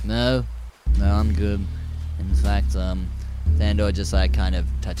 Thandor? No, I'm good. In fact, Thandor just like kind of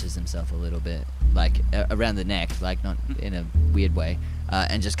touches himself a little bit, like around the neck, like not in a weird way,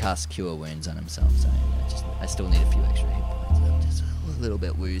 and just casts Cure Wounds on himself. So I still need a few extra hit points. I'm just a little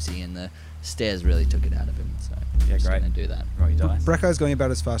bit woozy, and the stairs really took it out of him. So Yeah, I'm just great. gonna do that. Roll your dice. Bracco's going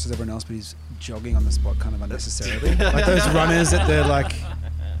about as fast as everyone else, but he's jogging on the spot kind of unnecessarily. Like those runners at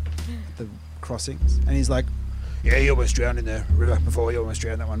the crossings. And he's like, yeah, he almost drowned in the river before. He almost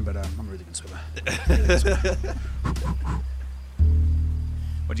drowned that one, but I'm a really good swimmer.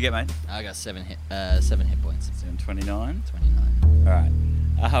 What'd you get, mate? I got 7 hit points. 729. 29. All right.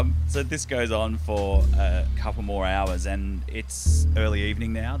 So this goes on for a couple more hours, and it's early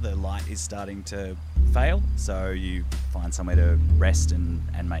evening now. The light is starting to fail, so you find somewhere to rest and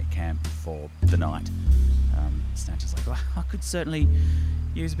make camp for the night. Snatch is like, well, I could certainly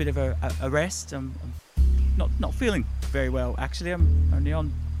use a bit of a rest. I'm not feeling very well, actually. I'm only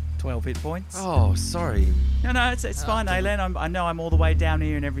on 12 hit points. Oh, sorry. No, it's fine, Alan. I know I'm all the way down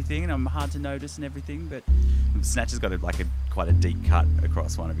here and everything, and I'm hard to notice and everything, but Snatch has got quite a deep cut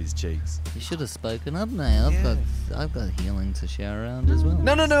across one of his cheeks. You should have spoken up, mate. I've got healing to share around as well.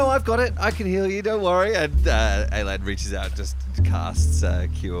 No, I've got it. I can heal you, don't worry. And Alan reaches out and just casts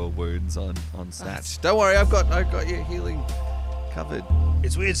Cure Wounds on Snatch. Don't worry, I've got your healing covered.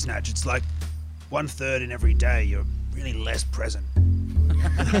 It's weird, Snatch. It's like 1/3 in every day. You're really less present.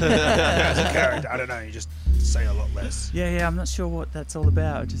 As a character, I don't know. You just say a lot less. Yeah, I'm not sure what that's all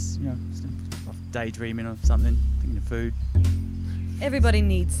about. Just daydreaming or something, thinking of food. Everybody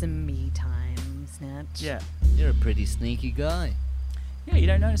needs some me time, Snatch. Yeah. You're a pretty sneaky guy. Yeah, you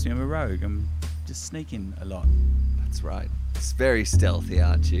don't notice me. I'm a rogue. I'm just sneaking a lot. That's right. It's very stealthy,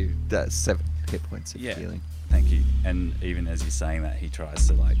 aren't you? That's 7 hit points of Yeah. healing. Thank you. And even as you're saying that, he tries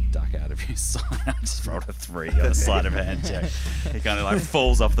to duck out of his sight. I just rolled a 3 on a sleight of hand check. He kind of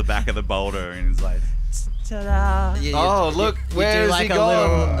falls off the back of the boulder and he's like, ta-da. Look, where has he a gone?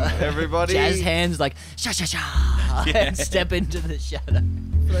 little Everybody. jazz hands like sha and step into the shadow.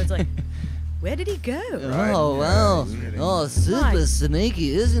 Flo's like, where did he go? Oh wow! Oh, super Right.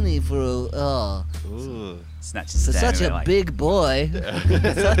 sneaky, isn't he? Ooh. Snatch is For standing such there a like, big boy.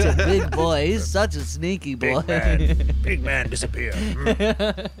 Such a big boy. He's such a sneaky boy. Big man disappear.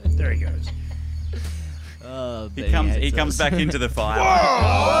 There he goes. Oh, He Benny comes hates us. back into the fire.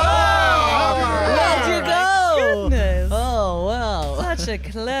 Where'd you go? Goodness. Oh wow! Such a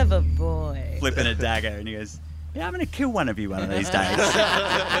clever boy. Flipping a dagger, and he goes, yeah, I'm going to kill one of you one of these days.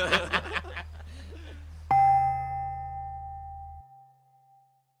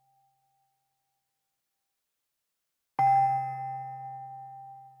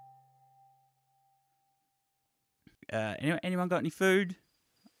 anyone got any food?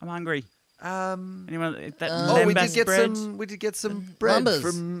 I'm hungry. Anyone? That we lembas did get bread? We did get some bread Lumbers.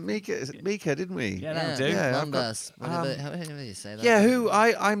 from Mika. Is it Mika, didn't we? Yeah, that'll do. Yeah, I've got- Lumbus. However you say that.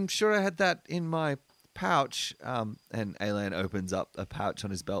 Yeah, I'm sure I had that in my pouch. And Alan opens up a pouch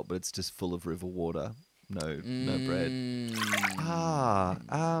on his belt, but it's just full of river water. No bread.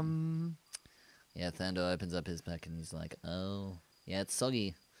 Yeah, Thandor opens up his pack and he's like, oh, yeah, it's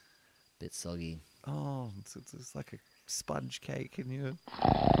soggy. Bit soggy. Oh, it's like a sponge cake in you.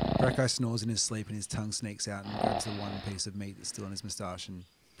 Brackeye snores in his sleep and his tongue sneaks out and grabs the one piece of meat that's still on his moustache and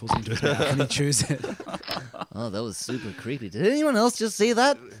pulls it into his mouth and he chews it. Oh, that was super creepy. Did anyone else just see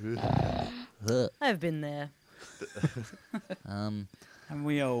that? Ugh. I've been there. And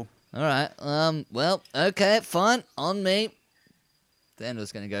we all. All right. Well, okay, fine. On me.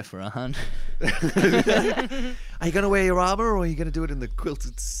 Thandor's going to go for a hunt. Are you going to wear your armor, or are you going to do it in the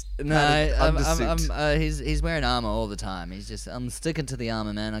quilted No, undersuit? he's wearing armor all the time. I'm sticking to the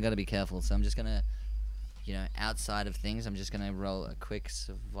armor, man. I got to be careful. So I'm just gonna, outside of things, I'm just gonna roll a quick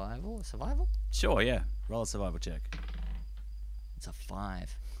survival. Survival? Sure, yeah. Roll a survival check. It's a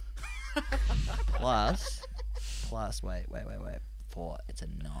 5. plus. Wait. 4. It's a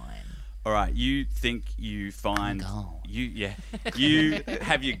 9. All right, you think you find Gone. you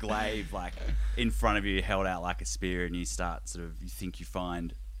have your glaive like in front of you, held out like a spear, and you think you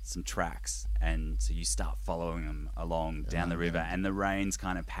find some tracks, and so you start following them along down the river, and the rain's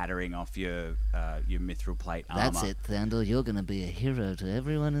kind of pattering off your mithril plate armor. That's it, Thandor. You're gonna be a hero to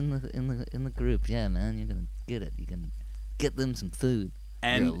everyone in the group. Yeah, man. You're gonna get it. You can get them some food.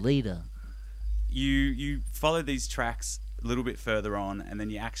 And you're a leader. You follow these tracks a little bit further on, and then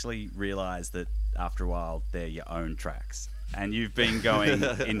you actually realize that after a while they're your own tracks, and you've been going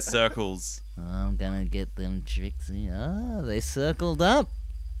in circles. I'm gonna get them tricksy. They circled up.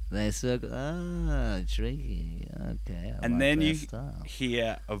 Tricky. Okay. I And like then their you style.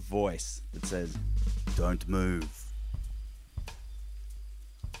 hear a voice that says, "Don't move."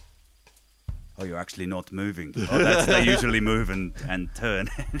 Oh, you're actually not moving. Oh, they usually move and turn.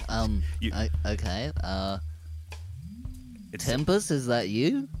 You- Okay. It's Tempest, is that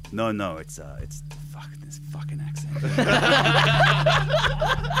you? no, it's this fucking accent.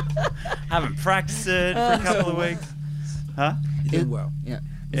 Haven't practiced it for a couple of weeks. Huh? You're doing well. Yeah.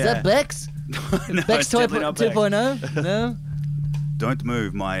 Yeah. Is that Bex? No, Bex it's definitely not Bex. 2.0? No? Don't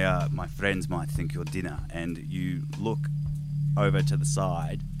move. My friends might think you're dinner. And you look over to the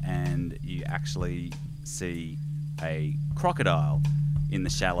side, and you actually see a crocodile in the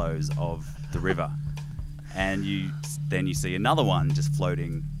shallows of the river. And then you see another one just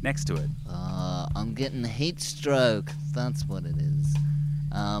floating next to it. I'm getting heat stroke. That's what it is.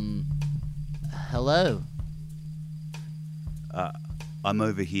 Hello. I'm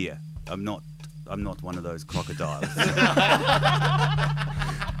over here. I'm not one of those crocodiles.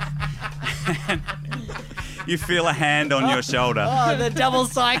 You feel a hand on your shoulder. Oh, the double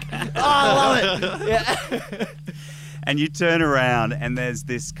psych. Oh, I love it. Yeah. And you turn around, and there's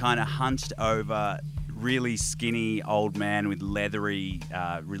this kind of hunched over, really skinny old man with leathery,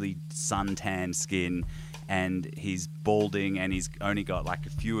 really suntanned skin, and he's balding, and he's only got like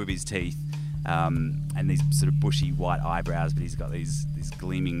a few of his teeth, and these sort of bushy white eyebrows, but he's got these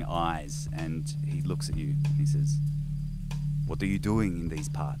gleaming eyes, and he looks at you and he says, "What are you doing in these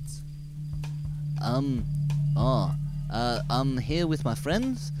parts?" I'm here with my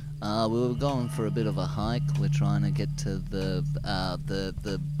friends. We were going for a bit of a hike. We're trying to get to the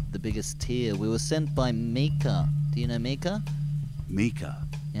biggest tier. We were sent by Mika. Do you know Mika? Mika,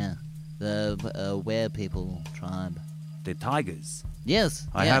 Yeah, the Were People tribe. the tigers. Yes,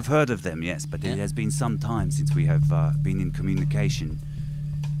 I yeah. have heard of them, yes, but Yeah. it has been some time since we have been in communication.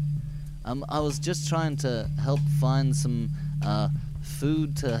 I was just trying to help find some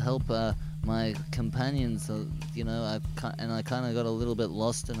food to help my companions. I kind of got a little bit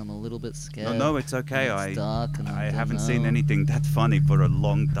lost, and I'm a little bit scared. No, it's okay. It's dark, and I don't haven't seen know. anything that funny for a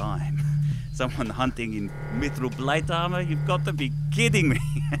long time. Someone hunting in mithril plate armor? You've got to be kidding me!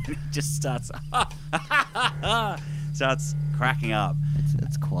 And he just starts cracking up.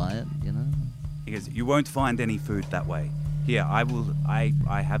 It's quiet, you know. He goes, "You won't find any food that way. Here,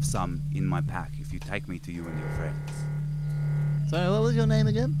 I have some in my pack if you take me to you and your friends." Sorry, what was your name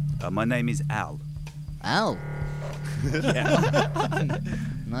again? My name is Al. Al. Yeah.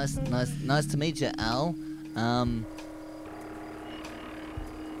 Nice to meet you, Al.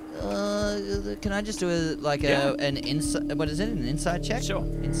 Can I just do an inside? What is it? An inside check? Sure.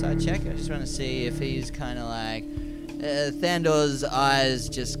 Inside check. I just want to see if he's kind of like Thandor's eyes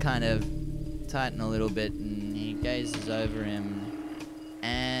just kind of tighten a little bit, and he gazes over him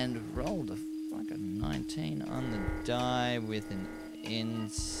and rolled a fucking 19 on the die with an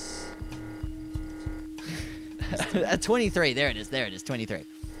ins. 23. There it is. 23.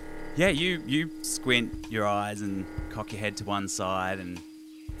 Yeah, you squint your eyes and cock your head to one side, and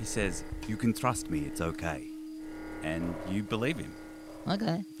he says, "You can trust me. It's okay." And you believe him.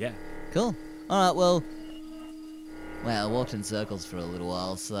 Okay. Yeah. Cool. All right. Well, I walked in circles for a little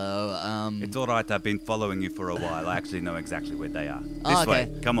while, so It's all right. I've been following you for a while. I actually know exactly where they are. This Oh, okay.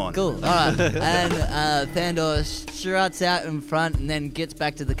 way. Come on. Cool. All right. And Thandor struts out in front and then gets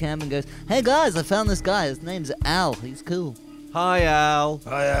back to the camp and goes, "Hey guys, I found this guy. His name's Al. He's cool." Hi, Al.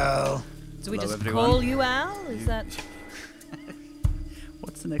 Hi, Al. So we Hello, just everyone. call you Al? Is that...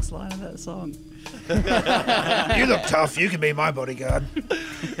 What's the next line of that song? You look tough. You can be my bodyguard.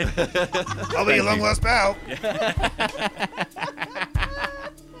 I'll be your long lost pal.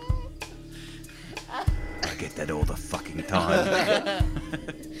 I get that all the fucking time.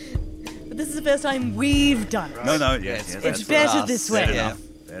 But this is the first time we've done it. No, yes. It's that's better right. this Fair way. enough.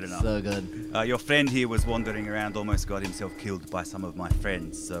 Fair enough. So good. Your friend here was wandering around, almost got himself killed by some of my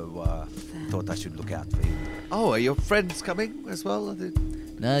friends, so thought I should look out for him. Oh, are your friends coming as well? Are they-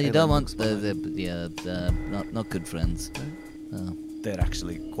 No, you Hey, don't that want looks the not good friends. Oh. They're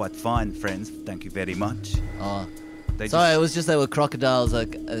actually quite fine friends, thank you very much. Oh. They Sorry, it just, was just they were crocodiles.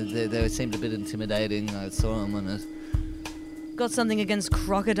 Like they seemed a bit intimidating. I saw them on it. Got something against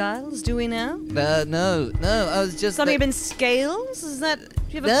crocodiles, do we now? No. I was just Something against scales? Is that... Do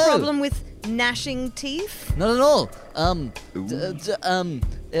you have a No. problem with gnashing teeth? Not at all.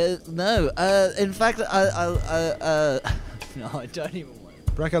 No. In fact, no, I don't even want.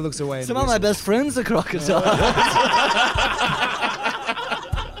 Braco looks away. And Some of my whistles. best friends are crocodiles.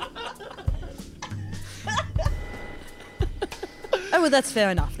 Oh, well, that's fair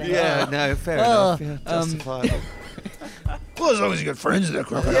enough then. Yeah, no, fair Oh, enough. Yeah, justifiable. Well, as long as you got friends that are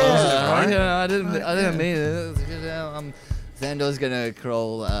crocodiles. I didn't mean it. Xandor's gonna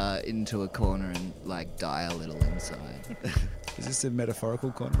crawl into a corner and like die a little inside. Is this a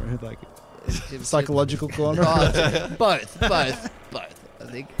metaphorical corner? Like psychological corner? Both, I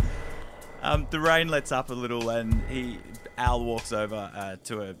think. the rain lets up a little, and Al walks over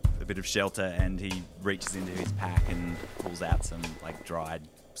to a bit of shelter, and he reaches into his pack and pulls out some like dried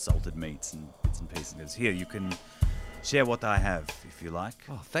salted meats and bits and pieces. And goes, "Here, you can share what I have if you like."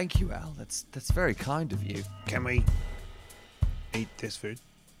 Oh, thank you, Al. That's very kind of you. Can we eat this food?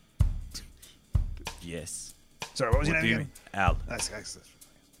 Yes. Sorry, what was your What name do you again? mean? Al. That's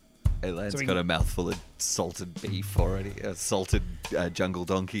Elan's So we got can- a mouthful of salted beef already, salted jungle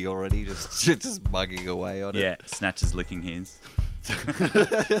donkey already, just mugging away on it. Yeah, Snatch is licking his.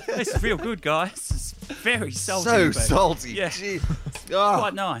 This is real good, guys. It's very salty. So but salty. Yeah. Gee. Oh,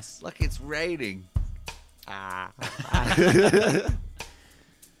 Quite nice. like it's raining.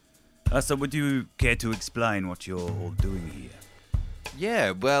 So would you care to explain what you're all doing here?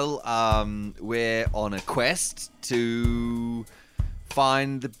 Yeah, well, we're on a quest to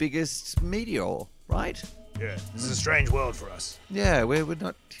find the biggest meteor, right? Yeah, this is a strange world for us. Yeah, we're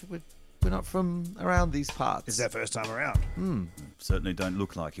not from around these parts. This is our first time around. Certainly don't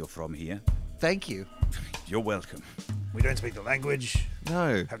look like you're from here. Thank you. You're welcome. We don't speak the language,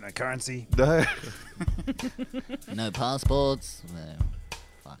 No, have no currency. no, No passports. No.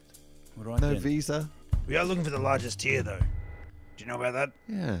 Fucked. All right no then. visa. We are looking for the largest tier, though. Do you know about that?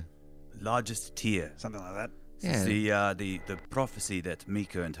 Yeah, Largest tier. Something like that. It's yeah. the prophecy that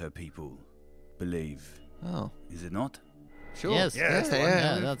Mika and her people believe. Oh, Is it not? sure. Yes. Yeah, that's the one.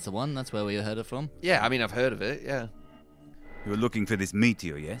 Yeah, that's the one. That's where we heard it from. Yeah, I mean, I've heard of it. Yeah. You were looking for this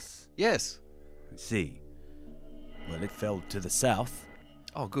meteor, yes? Yes. I see. Well, it fell to the south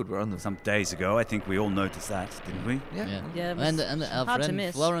Oh, good. We're on the. some days ago. I think we all noticed that, didn't we? Yeah. Yeah, it was And our hard to friend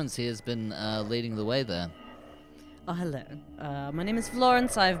miss. Florence here has been leading the way there. Oh, hello. My name is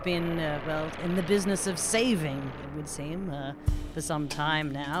Florence. I've been, in the business of saving, it would seem, for some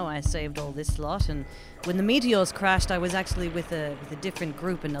time now. I saved all this lot, and when the meteors crashed, I was actually with a different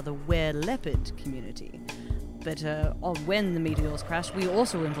group, another were-leopard community. But when the meteors crashed, we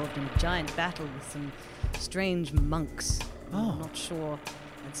also were involved in a giant battle with some strange monks. I'm not sure.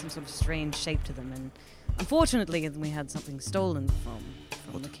 Had some sort of strange shape to them, and unfortunately, we had something stolen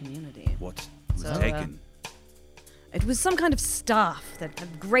from the community. What was So, taken? It was some kind of staff that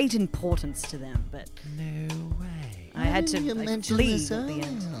had great importance to them, but No way. I had to flee at the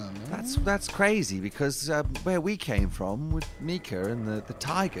end. That's crazy because where we came from with Mika and the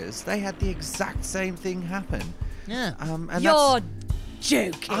tigers, they had the exact same thing happen. Yeah. And You're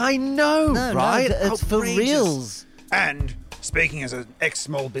joking. I know, No, right? no, it's for Outrageous. reals. And speaking as an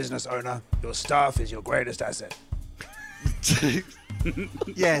ex-small business owner, your staff is your greatest asset.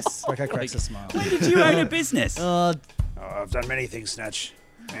 Yes. Braco cracks a smile. Did you own a business? Oh, Oh, I've done many things, Snatch.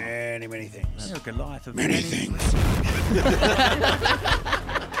 Many things. You're a Goliath of Many things.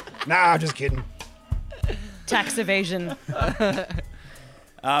 Nah, just kidding. Tax evasion.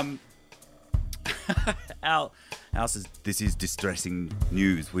 Al says, this is distressing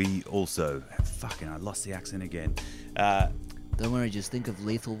news. We also... Fucking, I lost the accent again. don't worry, just think of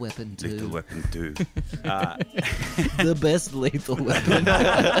Lethal Weapon 2. Lethal Weapon 2. The best Lethal Weapon.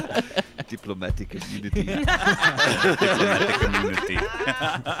 Diplomatic immunity. Diplomatic community.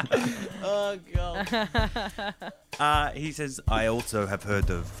 Oh, God. He says, I also have heard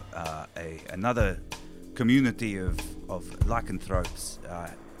of another community of lycanthropes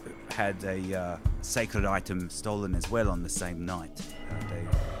had a sacred item stolen as well on the same night.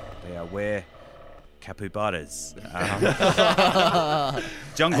 They are were capybaras.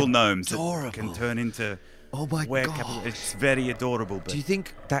 Jungle gnomes that can turn into Oh my god! It's very adorable. But Do you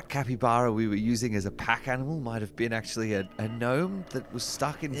think that capybara we were using as a pack animal might have been actually a gnome that was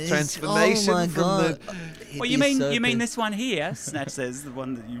stuck in transformation? Oh my god! Well, you mean this one here? Snatch says, the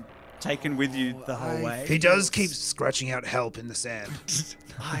one that you've taken with you the whole way. He does keep scratching out help in the sand.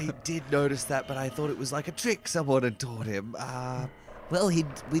 I did notice that, but I thought it was like a trick someone had taught him. Well, he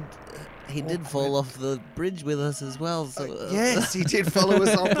did fall off the bridge with us as well. So Yes, he did follow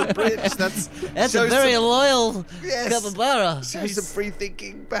us off the bridge. That's a very loyal Yes. capybara. shows some free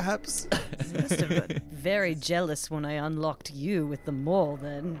thinking, perhaps. He must have got very jealous when I unlocked you with the mole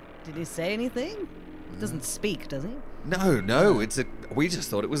then. Did he say anything? Doesn't speak, does he? No, we just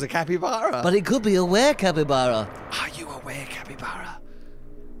thought it was a capybara. But it could be a were capybara. Are you aware, capybara?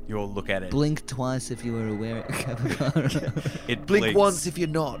 You all look at it. Blink twice if you were aware capybara. It Blink blinks. once if you're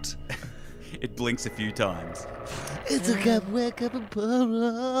not. It blinks a few times. It's a were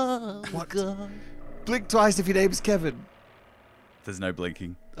capybara. What? God. Blink twice if your name's Kevin. There's no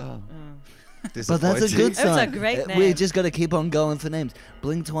blinking. But that's a good That's a sign. great We name. just got to keep on going for names.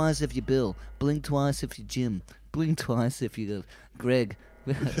 Blink twice if you're Bill. Blink twice if you're Jim. Blink twice if you're Greg.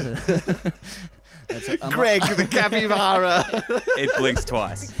 Greg the capybara. It blinks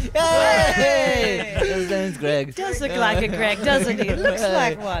twice. Hey! His name's Greg. Does look like a Greg, doesn't he? It looks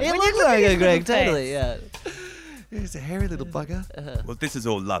like one. He When you looks look at like a his Greg, little totally, face. yeah. He's a hairy little bugger. Well, this is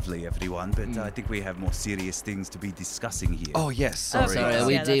all lovely, everyone, but I think we have more serious things to be discussing here. Oh yes, Oh, sorry. Sorry, are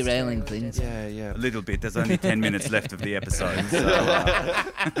we Yeah, that's derailing true. things? Yeah. A little bit. There's only 10 minutes left of the episode. So,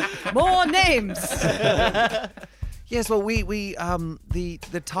 More names. Yes, well, we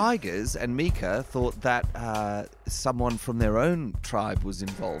the Tigers and Mika thought that someone from their own tribe was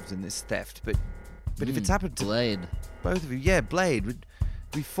involved in this theft, but if it's happened to Blade. both of you, yeah, Blade,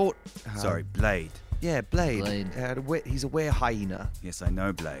 we fought. sorry, Blade. Yeah, Blade. Blade. He's a were hyena. Yes, I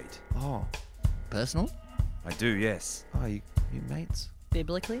know Blade. Oh, Personal? I do, yes. you mates.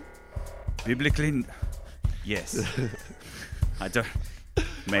 Biblically? Biblically, yes. I don't.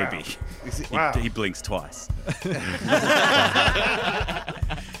 Maybe. Wow. He blinks twice.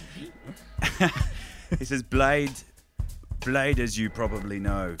 He says, Blade, as you probably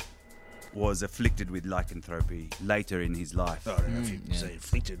know, was afflicted with lycanthropy later in his life. I don't know if you say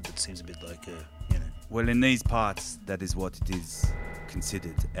afflicted, but it seems a bit like, Well, in these parts, that is what it is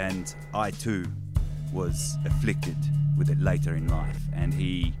considered. And I, too, was afflicted with it later in life. And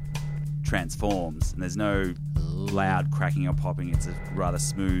he transforms, and there's no loud cracking or popping. It's a rather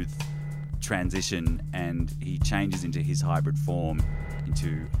smooth transition, and he changes into his hybrid form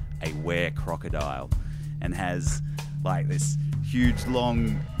into a were crocodile and has like this huge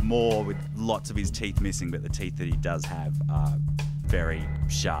long maw with lots of his teeth missing, but the teeth that he does have are very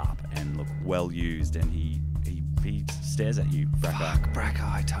sharp and look well used, and he stares at you, Braco. Fuck,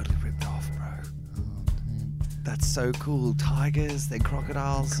 Braco, I totally ripped off, bro. That's so cool. Tigers, then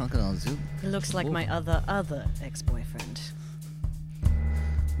crocodiles. Crocodiles. It looks like my other ex-boyfriend.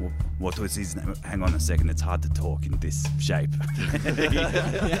 What was his name? Hang on a second, it's hard to talk in this shape.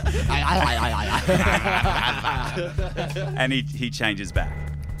 And he changes back.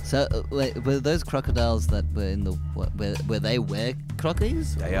 So, wait, were those crocodiles that were in the... Were they were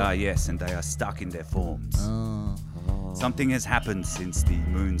crocodiles? They are, yes, and they are stuck in their forms. Oh. Something has happened since the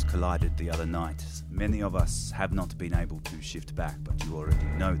moons collided the other night. Many of us have not been able to shift back, but you already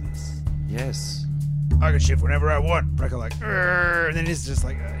know this. Yes. I can shift whenever I want. Braco like, "Arr," and then he's just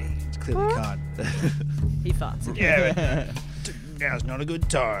like, he clearly can't. He farts. Yeah, but now's not a good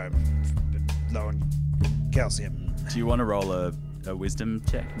time. But low on calcium. Do you want to roll a wisdom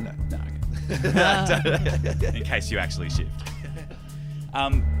check? No. Okay. In case you actually shift.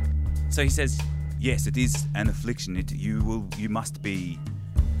 So he says, yes, it is an affliction. You must be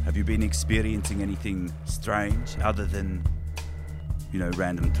Have you been experiencing anything strange other than,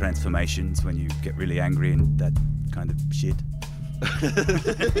 random transformations when you get really angry and that kind of shit?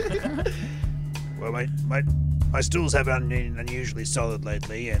 Well, my stools have been unusually solid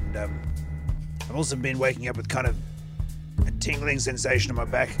lately, and I've also been waking up with kind of a tingling sensation in my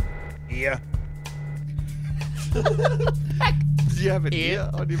back ear. Do you have an ear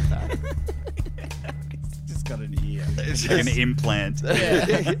on your back? Just got an ear. It's like an implant.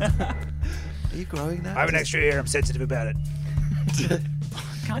 Are you growing that? I have an extra ear. I'm sensitive about it.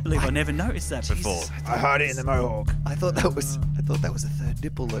 I can't believe I never noticed that before. I hide it in the mohawk. I thought that was a third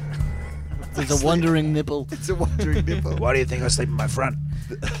nipple. It's a wandering nipple. It's a wandering nipple. Why do you think I sleep in my front?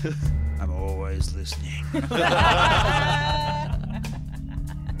 I'm always listening.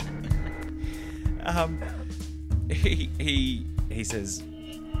 He says,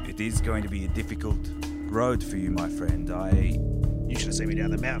 it is going to be a difficult road for you, my friend. You should have seen me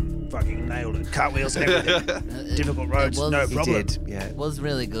down the mountain. Fucking nailed it. Cartwheels and everything. Difficult roads, no He problem. did, yeah. It was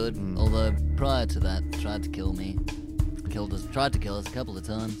really good, although prior to that, tried to kill me. Tried to kill us a couple of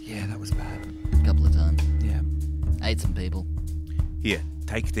times. Yeah, that was bad. A couple of times. Yeah. Ate some people. Here,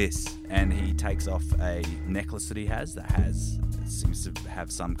 take this. And he takes off a necklace that he has that seems to have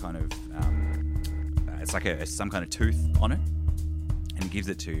some kind of, it's like some kind of tooth on it. And he gives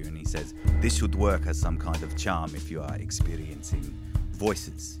it to you and he says, this should work as some kind of charm if you are experiencing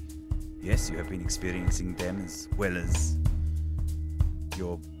voices. Yes, you have been experiencing them as well as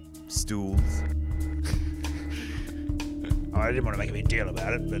your stools. I didn't want to make a big deal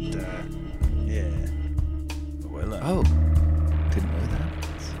about it, but yeah. Well, Oh, didn't know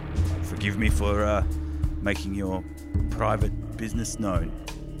that. forgive me for making your private business known.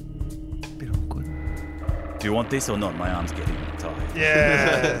 Bit awkward. Do you want this or not? My arm's getting tired.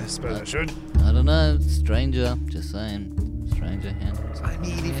 Yeah, I suppose I should. I don't know. Stranger. Just saying. Stranger handles. I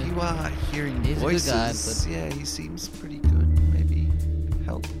mean, if you are hearing He's a good voices, guy, but- yeah, he seems pretty good. Maybe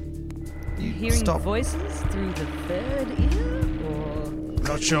help. You Hearing stop. voices through the third ear, or I'm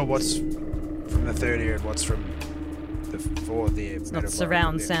not sure what's from the third ear and what's from the fourth ear. it's not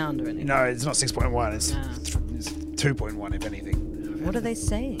surround sound or anything. No, it's not 6.1. It's, Ah. it's 2.1, if anything. What are they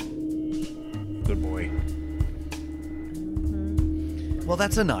saying? Good boy. Well,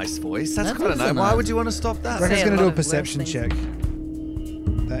 that's a nice voice. That's That quite a is nice. a Why nice- would you want to stop that? Reckon's Say a going to lot do a of worse perception things. check.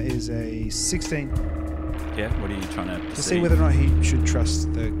 That is a 16 Yeah, what are you trying to to see whether or not he should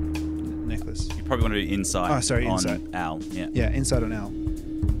trust the necklace. You probably want to do insight. Oh, sorry, on insight. Al. Yeah. Yeah, inside on Al.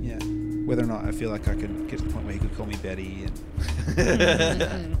 Yeah. Whether or not I feel like I could get to the point where he could call me Betty.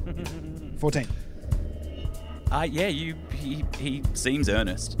 And 14. Yeah. He seems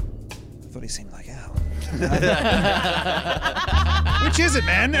earnest. I thought he seemed like Al. Which is it,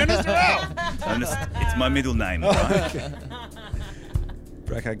 man? Ernest or Al? Ernest, it's my middle name. all right?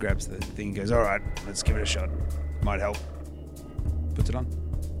 Brackheart grabs the thing and goes, all right, let's give it a shot. Might help. Puts it on.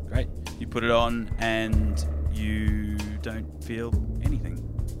 Great. You put it on and you don't feel anything.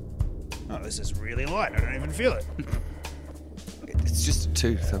 Oh, this is really light. I don't even feel it. It's just a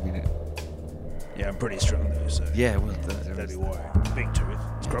tooth. I mean, Yeah, I'm pretty strong though, so yeah. Well, that'd be why. Big tooth.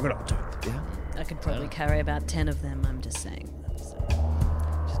 It's crocodile tooth. Yeah. I could probably carry about 10 of them. I'm just saying. Just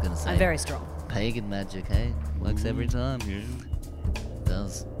gonna say. I'm very strong. Pagan magic, hey? Works every time.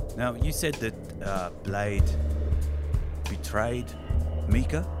 Does. Now, you said that Blade betrayed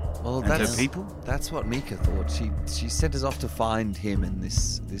Mika Well, and her that's people? That's what Mika thought. She sent us off to find him in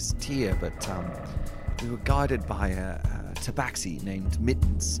this tier, but we were guided by a tabaxi named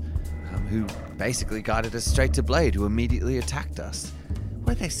Mittens, who basically guided us straight to Blade, who immediately attacked us.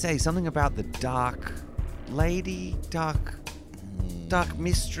 What did they say? Something about the Dark Lady, Dark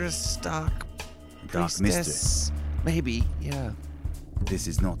Mistress, Dark Dark Priestess? Mistress. Maybe, yeah. This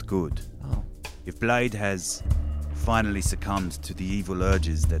is not good. Oh. If Blade has finally succumbed to the evil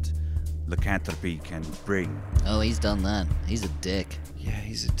urges that lycanthropy can bring, Oh, he's done that. He's a dick. Yeah,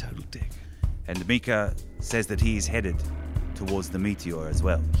 he's a total dick. and Mika says that he is headed towards the meteor as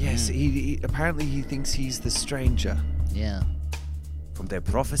well. Yes, he apparently he thinks he's the stranger. Yeah. From their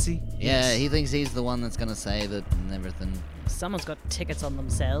prophecy? Yeah, he thinks he's the one that's gonna save it and everything. Someone's got tickets on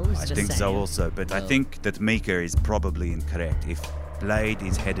themselves. I just think so saying. also, but I Well- think that Mika is probably incorrect. If Blade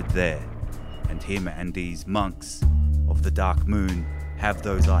is headed there, and him and these monks of the Dark Moon have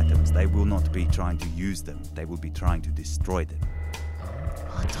those items, they will not be trying to use them. They will be trying to destroy them.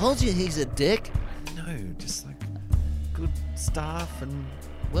 I told you he's a dick. No, just like good staff and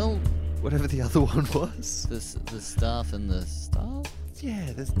Well, whatever the other one was. the staff and the staff?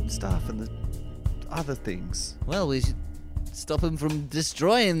 Yeah, the staff and the other things. Well, we should stop him from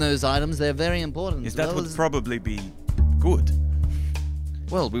destroying those items. They're very important. Yes, that Well, would as- probably be good.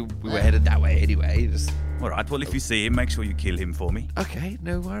 Well, we were headed that way anyway. All right. Well, if you see him, make sure you kill him for me. Okay,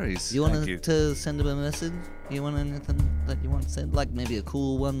 no worries. You want Thank you. to send him a message? You want anything that you want to send? Like maybe a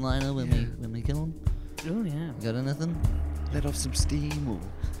cool one-liner when we kill him? Oh yeah. Got anything? Let off some steam, or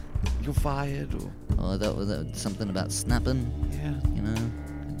you're fired, or Oh, that was something about snapping. yeah. You know.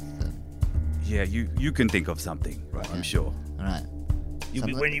 Yeah, you can think of something. Right. I'm sure. All right.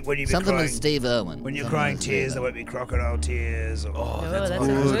 When you be Something crying, with Steve Irwin. when you're Something crying with Steve tears, there Irwin. won't be crocodile tears. Or, Oh, That's a good.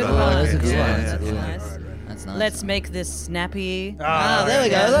 good Oh, one. that's a good Yeah, one. that's That's good. nice. That's nice. Let's make this snappy. Ah, there we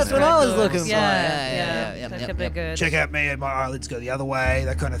go. Yeah, That's what I was looking for. Yeah, that Yep, could be yep. good. check out me and my eyelids go the other way,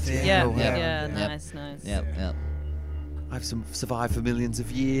 that kind of thing. Yeah, Oh, yeah, yeah. Yep. nice, nice. Yep. I've survived for millions of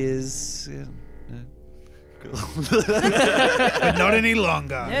years. Yeah. But not any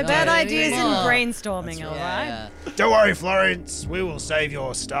longer. No bad ideas in Oh, brainstorming, all right? Yeah. Don't worry, Florence. We will save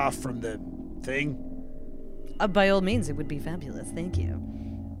your staff from the thing. By all means, it would be fabulous. Thank you.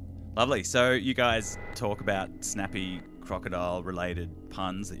 Lovely. So you guys talk about snappy crocodile-related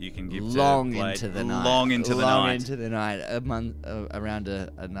puns that you can give Long to Blade. into the night. Long into the Long night. into the night. Around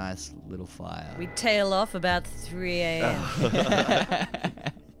a nice little fire. We tail off about 3 a.m.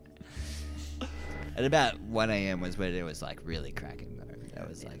 At about 1 a.m. was when it was like really cracking though. That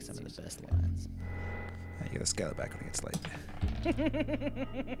was like some of the best lines. You gotta scale it back when it gets late.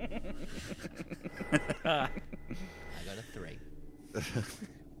 I got a 3.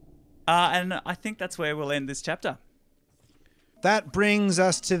 And I think that's where we'll end this chapter. That brings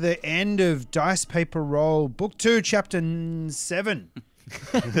us to the end of Dice Paper Roll, Book 2, Chapter 7.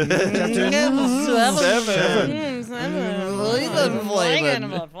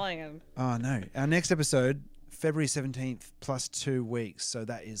 Oh, no. Our next episode, February 17th, plus 2 weeks. So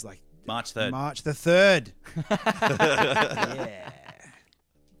that is like March 3rd. March the 3rd. Yeah.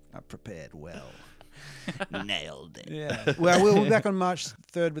 I prepared well. Nailed it. Yeah. Well, we'll be back on March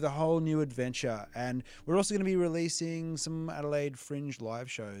 3rd with a whole new adventure. And we're also going to be releasing some Adelaide Fringe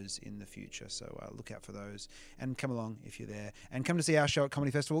live shows in the future. So look out for those. And come along if you're there. And come to see our show at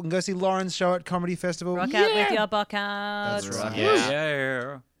Comedy Festival. And go see Lauren's show at Comedy Festival. Rock out with your buck out. That's right.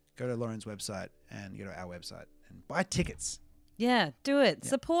 Yeah. Go to Lauren's website and go to our website and buy tickets. Yeah, do it.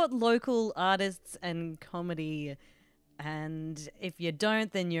 Support local artists and comedy. And if you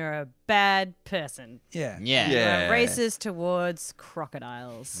don't, then you're a bad person. Yeah. Yeah. Yeah. You're a racist towards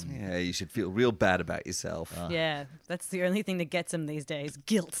crocodiles. Yeah, you should feel real bad about yourself. Yeah, that's the only thing that gets them these days.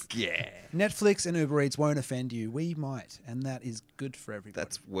 Guilt. Yeah. Netflix and Uber Eats won't offend you. We might. And that is good for everybody.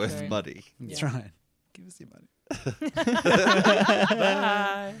 That's worth True. money. That's right. Give us your money.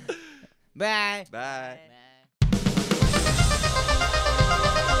 Bye. Bye.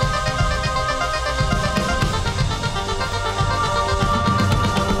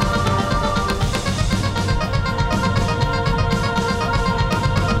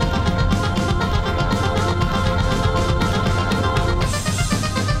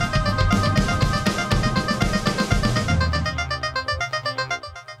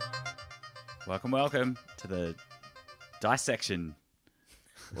 Welcome to the dissection.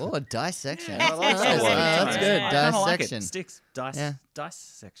 Oh, dissection. I like Oh, that one. that's good. I kinda like it. Dissection. Sticks. Dice. Yeah.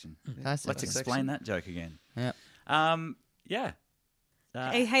 Dissection. Dissection. Let's explain that joke again. Yeah. Yeah.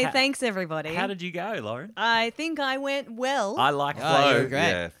 Hey, thanks, everybody. How did you go, Lauren? I think I went well. I like Oh, flow. you're great.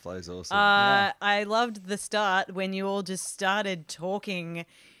 Yeah, flow's awesome. I loved the start when you all just started talking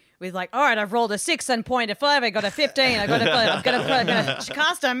with like, all right, I've rolled a 6 and point a 5. I got a 15. I'm gonna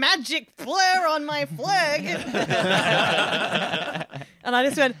cast a magic flare on my flag. And I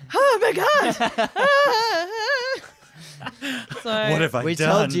just went, oh my god. So What have I We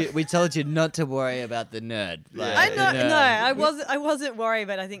done? told you not to worry about the nerd. Like, I know, the nerd. no, I wasn't worried,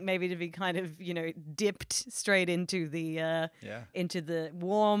 but I think maybe to be kind of, dipped straight into the into the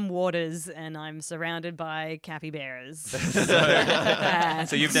warm waters, and I'm surrounded by capybaras.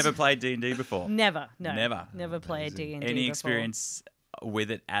 So you've never played D&D before? Never, no, Never? never played D&D. Any before. experience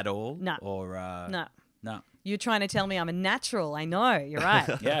with it at all? No. Or No, no. you're trying to tell me I'm a natural. I know, you're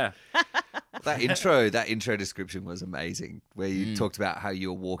right. Yeah. That intro description was amazing, where you talked about how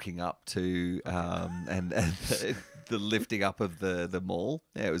you were walking up to and the lifting up of the mall.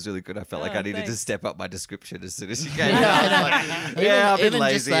 Yeah, it was really good. I felt like I needed to thanks. step up my description as soon as you came. I've I've been even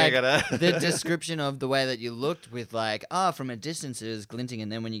lazy. Just, I like, gotta. the description of the way that you looked with like, from a distance it was glinting,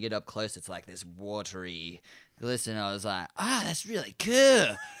 and then when you get up close, it's like this watery glisten. I was like, that's really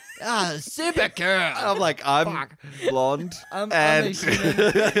cool. Super cool. I'm like, I'm blonde I'm and a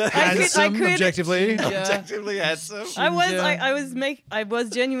human. Handsome, could- objectively. objectively handsome. I was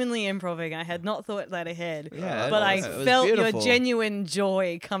genuinely improving. I had not thought that ahead. Yeah, but I it was felt beautiful. your genuine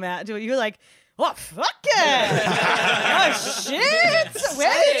joy come out to it. You were like, oh, fuck yeah. Oh, shit.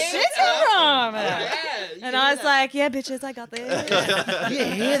 Where did shit come from? And I was like, yeah, bitches, I got this. You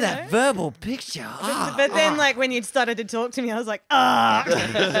hear that verbal picture? But then, like, when you started to talk to me, I was like, ah.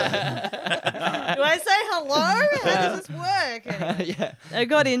 Do I say hello? How does this work? Anyway, Yeah. I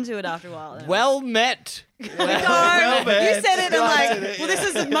got into it after a while. and I Well met. No, you said it, and I'm like,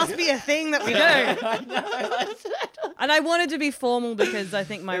 well, must be a thing that we do. And I wanted to be formal because I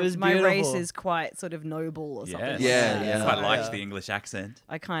think my It was race beautiful. is quite sort of noble or something. like Yeah, that. yeah. So Quite liked the English accent.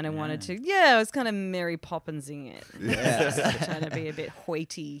 I kind of wanted to. Yeah, I was kind of Mary Poppinsing it. Yeah. Trying to be a bit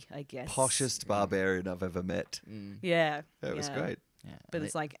hoity, I guess. Poshest barbarian I've ever met. Yeah. That was yeah. great. Yeah. But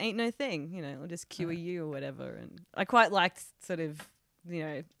it's like, ain't no thing, you know, we'll just cue you or whatever. And I quite liked sort of, you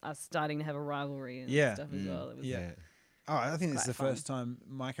know, us starting to have a rivalry and Yeah. stuff as well. It was, Yeah. Oh, I think this is Quite the fun. first time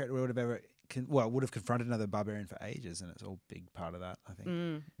my character would have ever, would have confronted another barbarian for ages, and it's all big part of that. I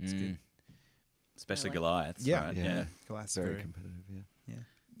think it's good. Especially Like- Goliath's. Yeah. Right? Yeah. Goliath's Very very. competitive, yeah.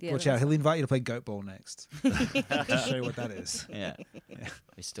 Yeah, Watch that out! was- He'll invite you to play goat ball next. I'll show you what that is. Yeah.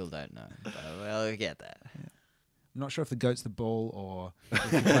 We still don't know. But we'll get that. I'm not sure if the goat's the ball or.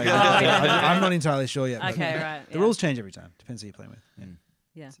 If you play I'm not entirely sure yet. but Okay, right. The rules change every time. Depends who you're playing with. Yeah.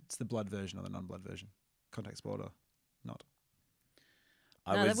 Yeah. It's the blood version or the non-blood version. Contact sport or not.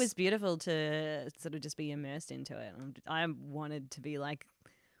 No, that was beautiful to sort of just be immersed into it. I wanted to be like,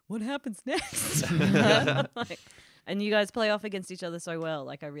 what happens next? Like, and you guys play off against each other so well.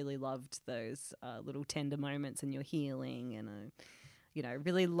 Like, I really loved those little tender moments and your healing. And I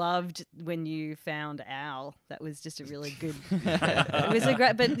really loved when you found Al. That was just a really good. It was a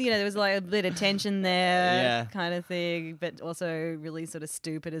great, but there was like a bit of tension there, Yeah. kind of thing. But also really sort of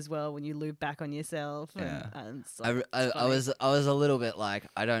stupid as well when you loop back on yourself. Yeah. And it's I like, it's funny. was a little bit like,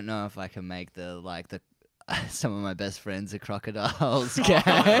 I don't know if I can make the some of my best friends are crocodiles. Okay?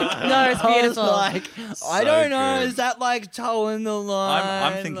 No, it's beautiful. I was like, I So don't know. good. Is that like toeing the line?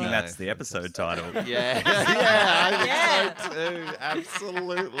 I'm thinking Like- that's the episode title. Yeah. I think so too.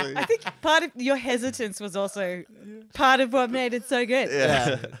 Absolutely. I think part of your hesitance was also part of what made it so good.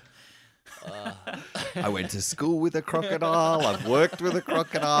 Yeah. I went to school with a crocodile. I've worked with a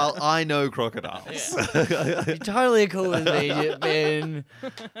crocodile. I know crocodiles. You're totally cool with me, Ben.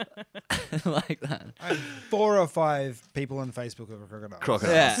 Like that. 4 or 5 people on Facebook are crocodiles.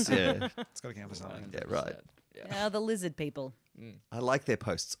 Crocodiles. Yeah. It's got to count for something. Yeah, right. The lizard people. I like their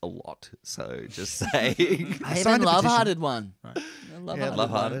posts a lot. So just saying. I signed even a petition. love-hearted one. Right. Love-hearted one.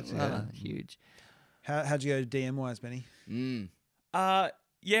 Love-hearted, yeah. Huge. How'd you go DM wise, Benny?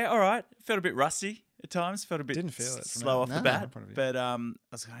 Yeah, all right. Felt a bit rusty at times. Felt a bit Didn't feel it from slow our- off the No. bat. point of view. But I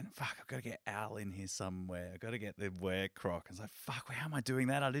was going, fuck, I've got to get Al in here somewhere. I've got to get the were croc. I was like, fuck, how am I doing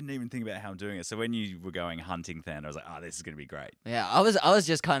that? I didn't even think about how I'm doing it. So when you were going hunting Thander, I was like, oh, this is going to be great. Yeah, I was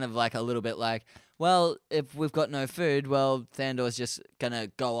just kind of like a little bit like, well, if we've got no food, well, Thandor's just gonna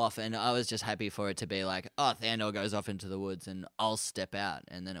go off, and I was just happy for it to be like, oh, Thandor goes off into the woods, and I'll step out,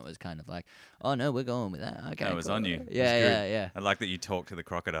 and then it was kind of like, oh no, we're going with that. Okay, That was cool. on you. It was Yeah, good. yeah. I like that you talked to the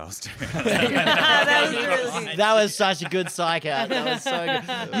crocodiles too. That was really good. That was such a good psych out. That was so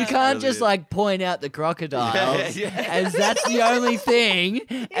good. You can't just like point out the crocodiles as that's the only thing,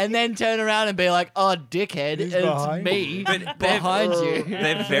 and then turn around and be like, "Oh, dickhead, Who's it's behind me But behind you."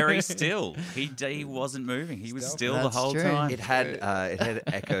 They're very still. He wasn't moving. He was still the That's whole true. time. It had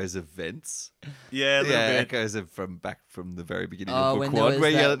echoes of vents. Yeah, a little Yeah, bit. echoes of from the very beginning Oh, of when book there one. was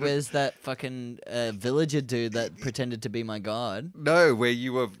Where that, you, where's that fucking villager dude that pretended to be my god? no, when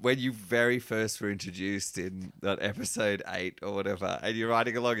you very first were introduced in that episode 8 or whatever, and you're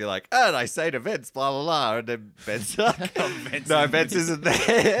riding along, you're like, oh, and I say to Vince, blah blah blah, and then Vince like, no, Vince isn't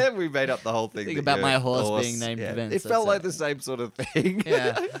there. We made up the whole thing. Think that about your my horse being named yeah. Vince, It felt that's like it. the same sort of thing.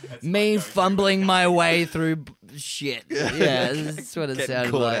 Yeah, me fumbling my way through shit. Yeah, that's what it Getting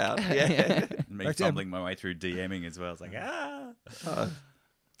sounded caught like. out. Yeah. Me Back to- fumbling my way through DMing as well. It's like, Yeah.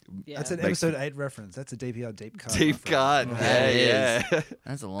 That's an Makes- episode 8 reference. That's a DPR deep cut. Deep cut. Yeah, it yeah.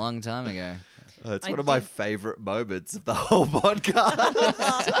 That's a long time ago. Oh, it's I one of my did- favorite moments of the whole podcast.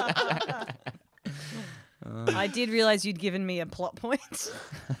 I did realize you'd given me a plot point.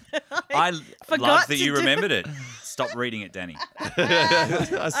 I forgot love that to you do remembered it. Stop reading it, Danny.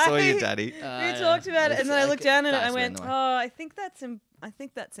 I saw you, I- Daddy. We talked about it, and then I looked down at it and I That's went, annoying. "Oh, I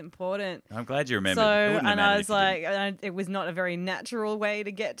think that's important." I'm glad you remembered. So, It wouldn't have and I mattered was if you didn't. like, it was not a very natural way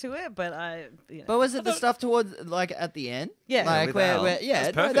to get to it, but But was it the stuff towards like at the end? Yeah. like with where, Al. where yeah,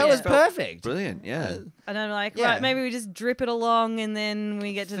 That's no, perfect. that was Yeah. perfect. Brilliant, yeah. and I'm like, Yeah. right, maybe we just drip it along, and then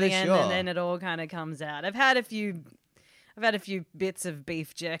we get to For the end, sure. and then it all kind of comes out. I've had a few I've had a few bits of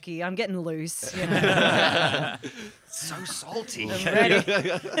beef jerky. I'm getting loose. You know. So salty. I'm ready.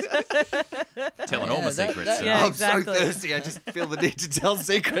 Telling all my secrets. Yeah, I'm exactly. so thirsty. I just feel the need to tell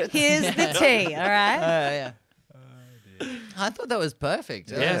secrets. Here's the tea. All right. Yeah. I thought that was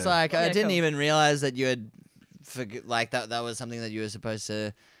perfect. Yeah. It's like I Yeah, didn't cool. even realize that you had like that was something that you were supposed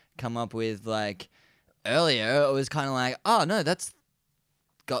to come up with like earlier. It was kind of like, oh no, that's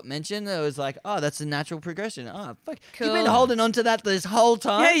got mentioned. It was like, oh, that's a natural progression. Oh, fuck. You've been Cool. holding on to that this whole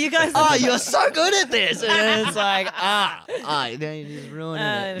time. Yeah, you guys. Oh, you're so good at this. And it's like, you know, you're just ruining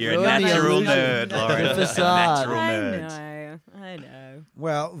it. You're a Ruining the natural illusion. nerd, Lauren. The A facade. natural I nerd. know.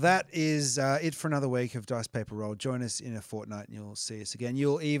 Well, that is it for another week of Dice Paper Roll. Join us in a fortnight and you'll see us again.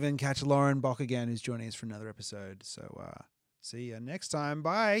 You'll even catch Lauren Bock again, who's joining us for another episode. So see you next time.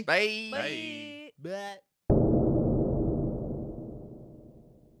 Bye. Bye. Bye.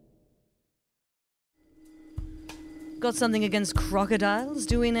 Got something against crocodiles,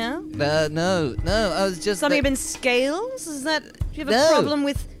 do we now? No. I was just Something against scales? Is that? Do you have a No. problem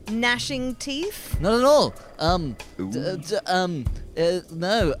with gnashing teeth? Not at all. No.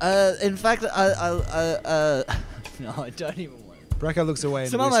 In fact, no, I don't even want. Brecco looks away.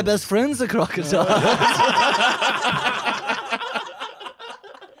 And Some of my whistles. best friends are crocodiles.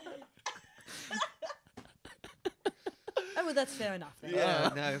 Oh, well, that's fair enough then. Yeah,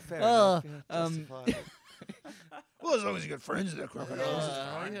 no, fair Oh, enough. Yeah, justifiable. Well, as long as you got friends that are crocodiles.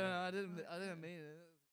 I didn't mean it.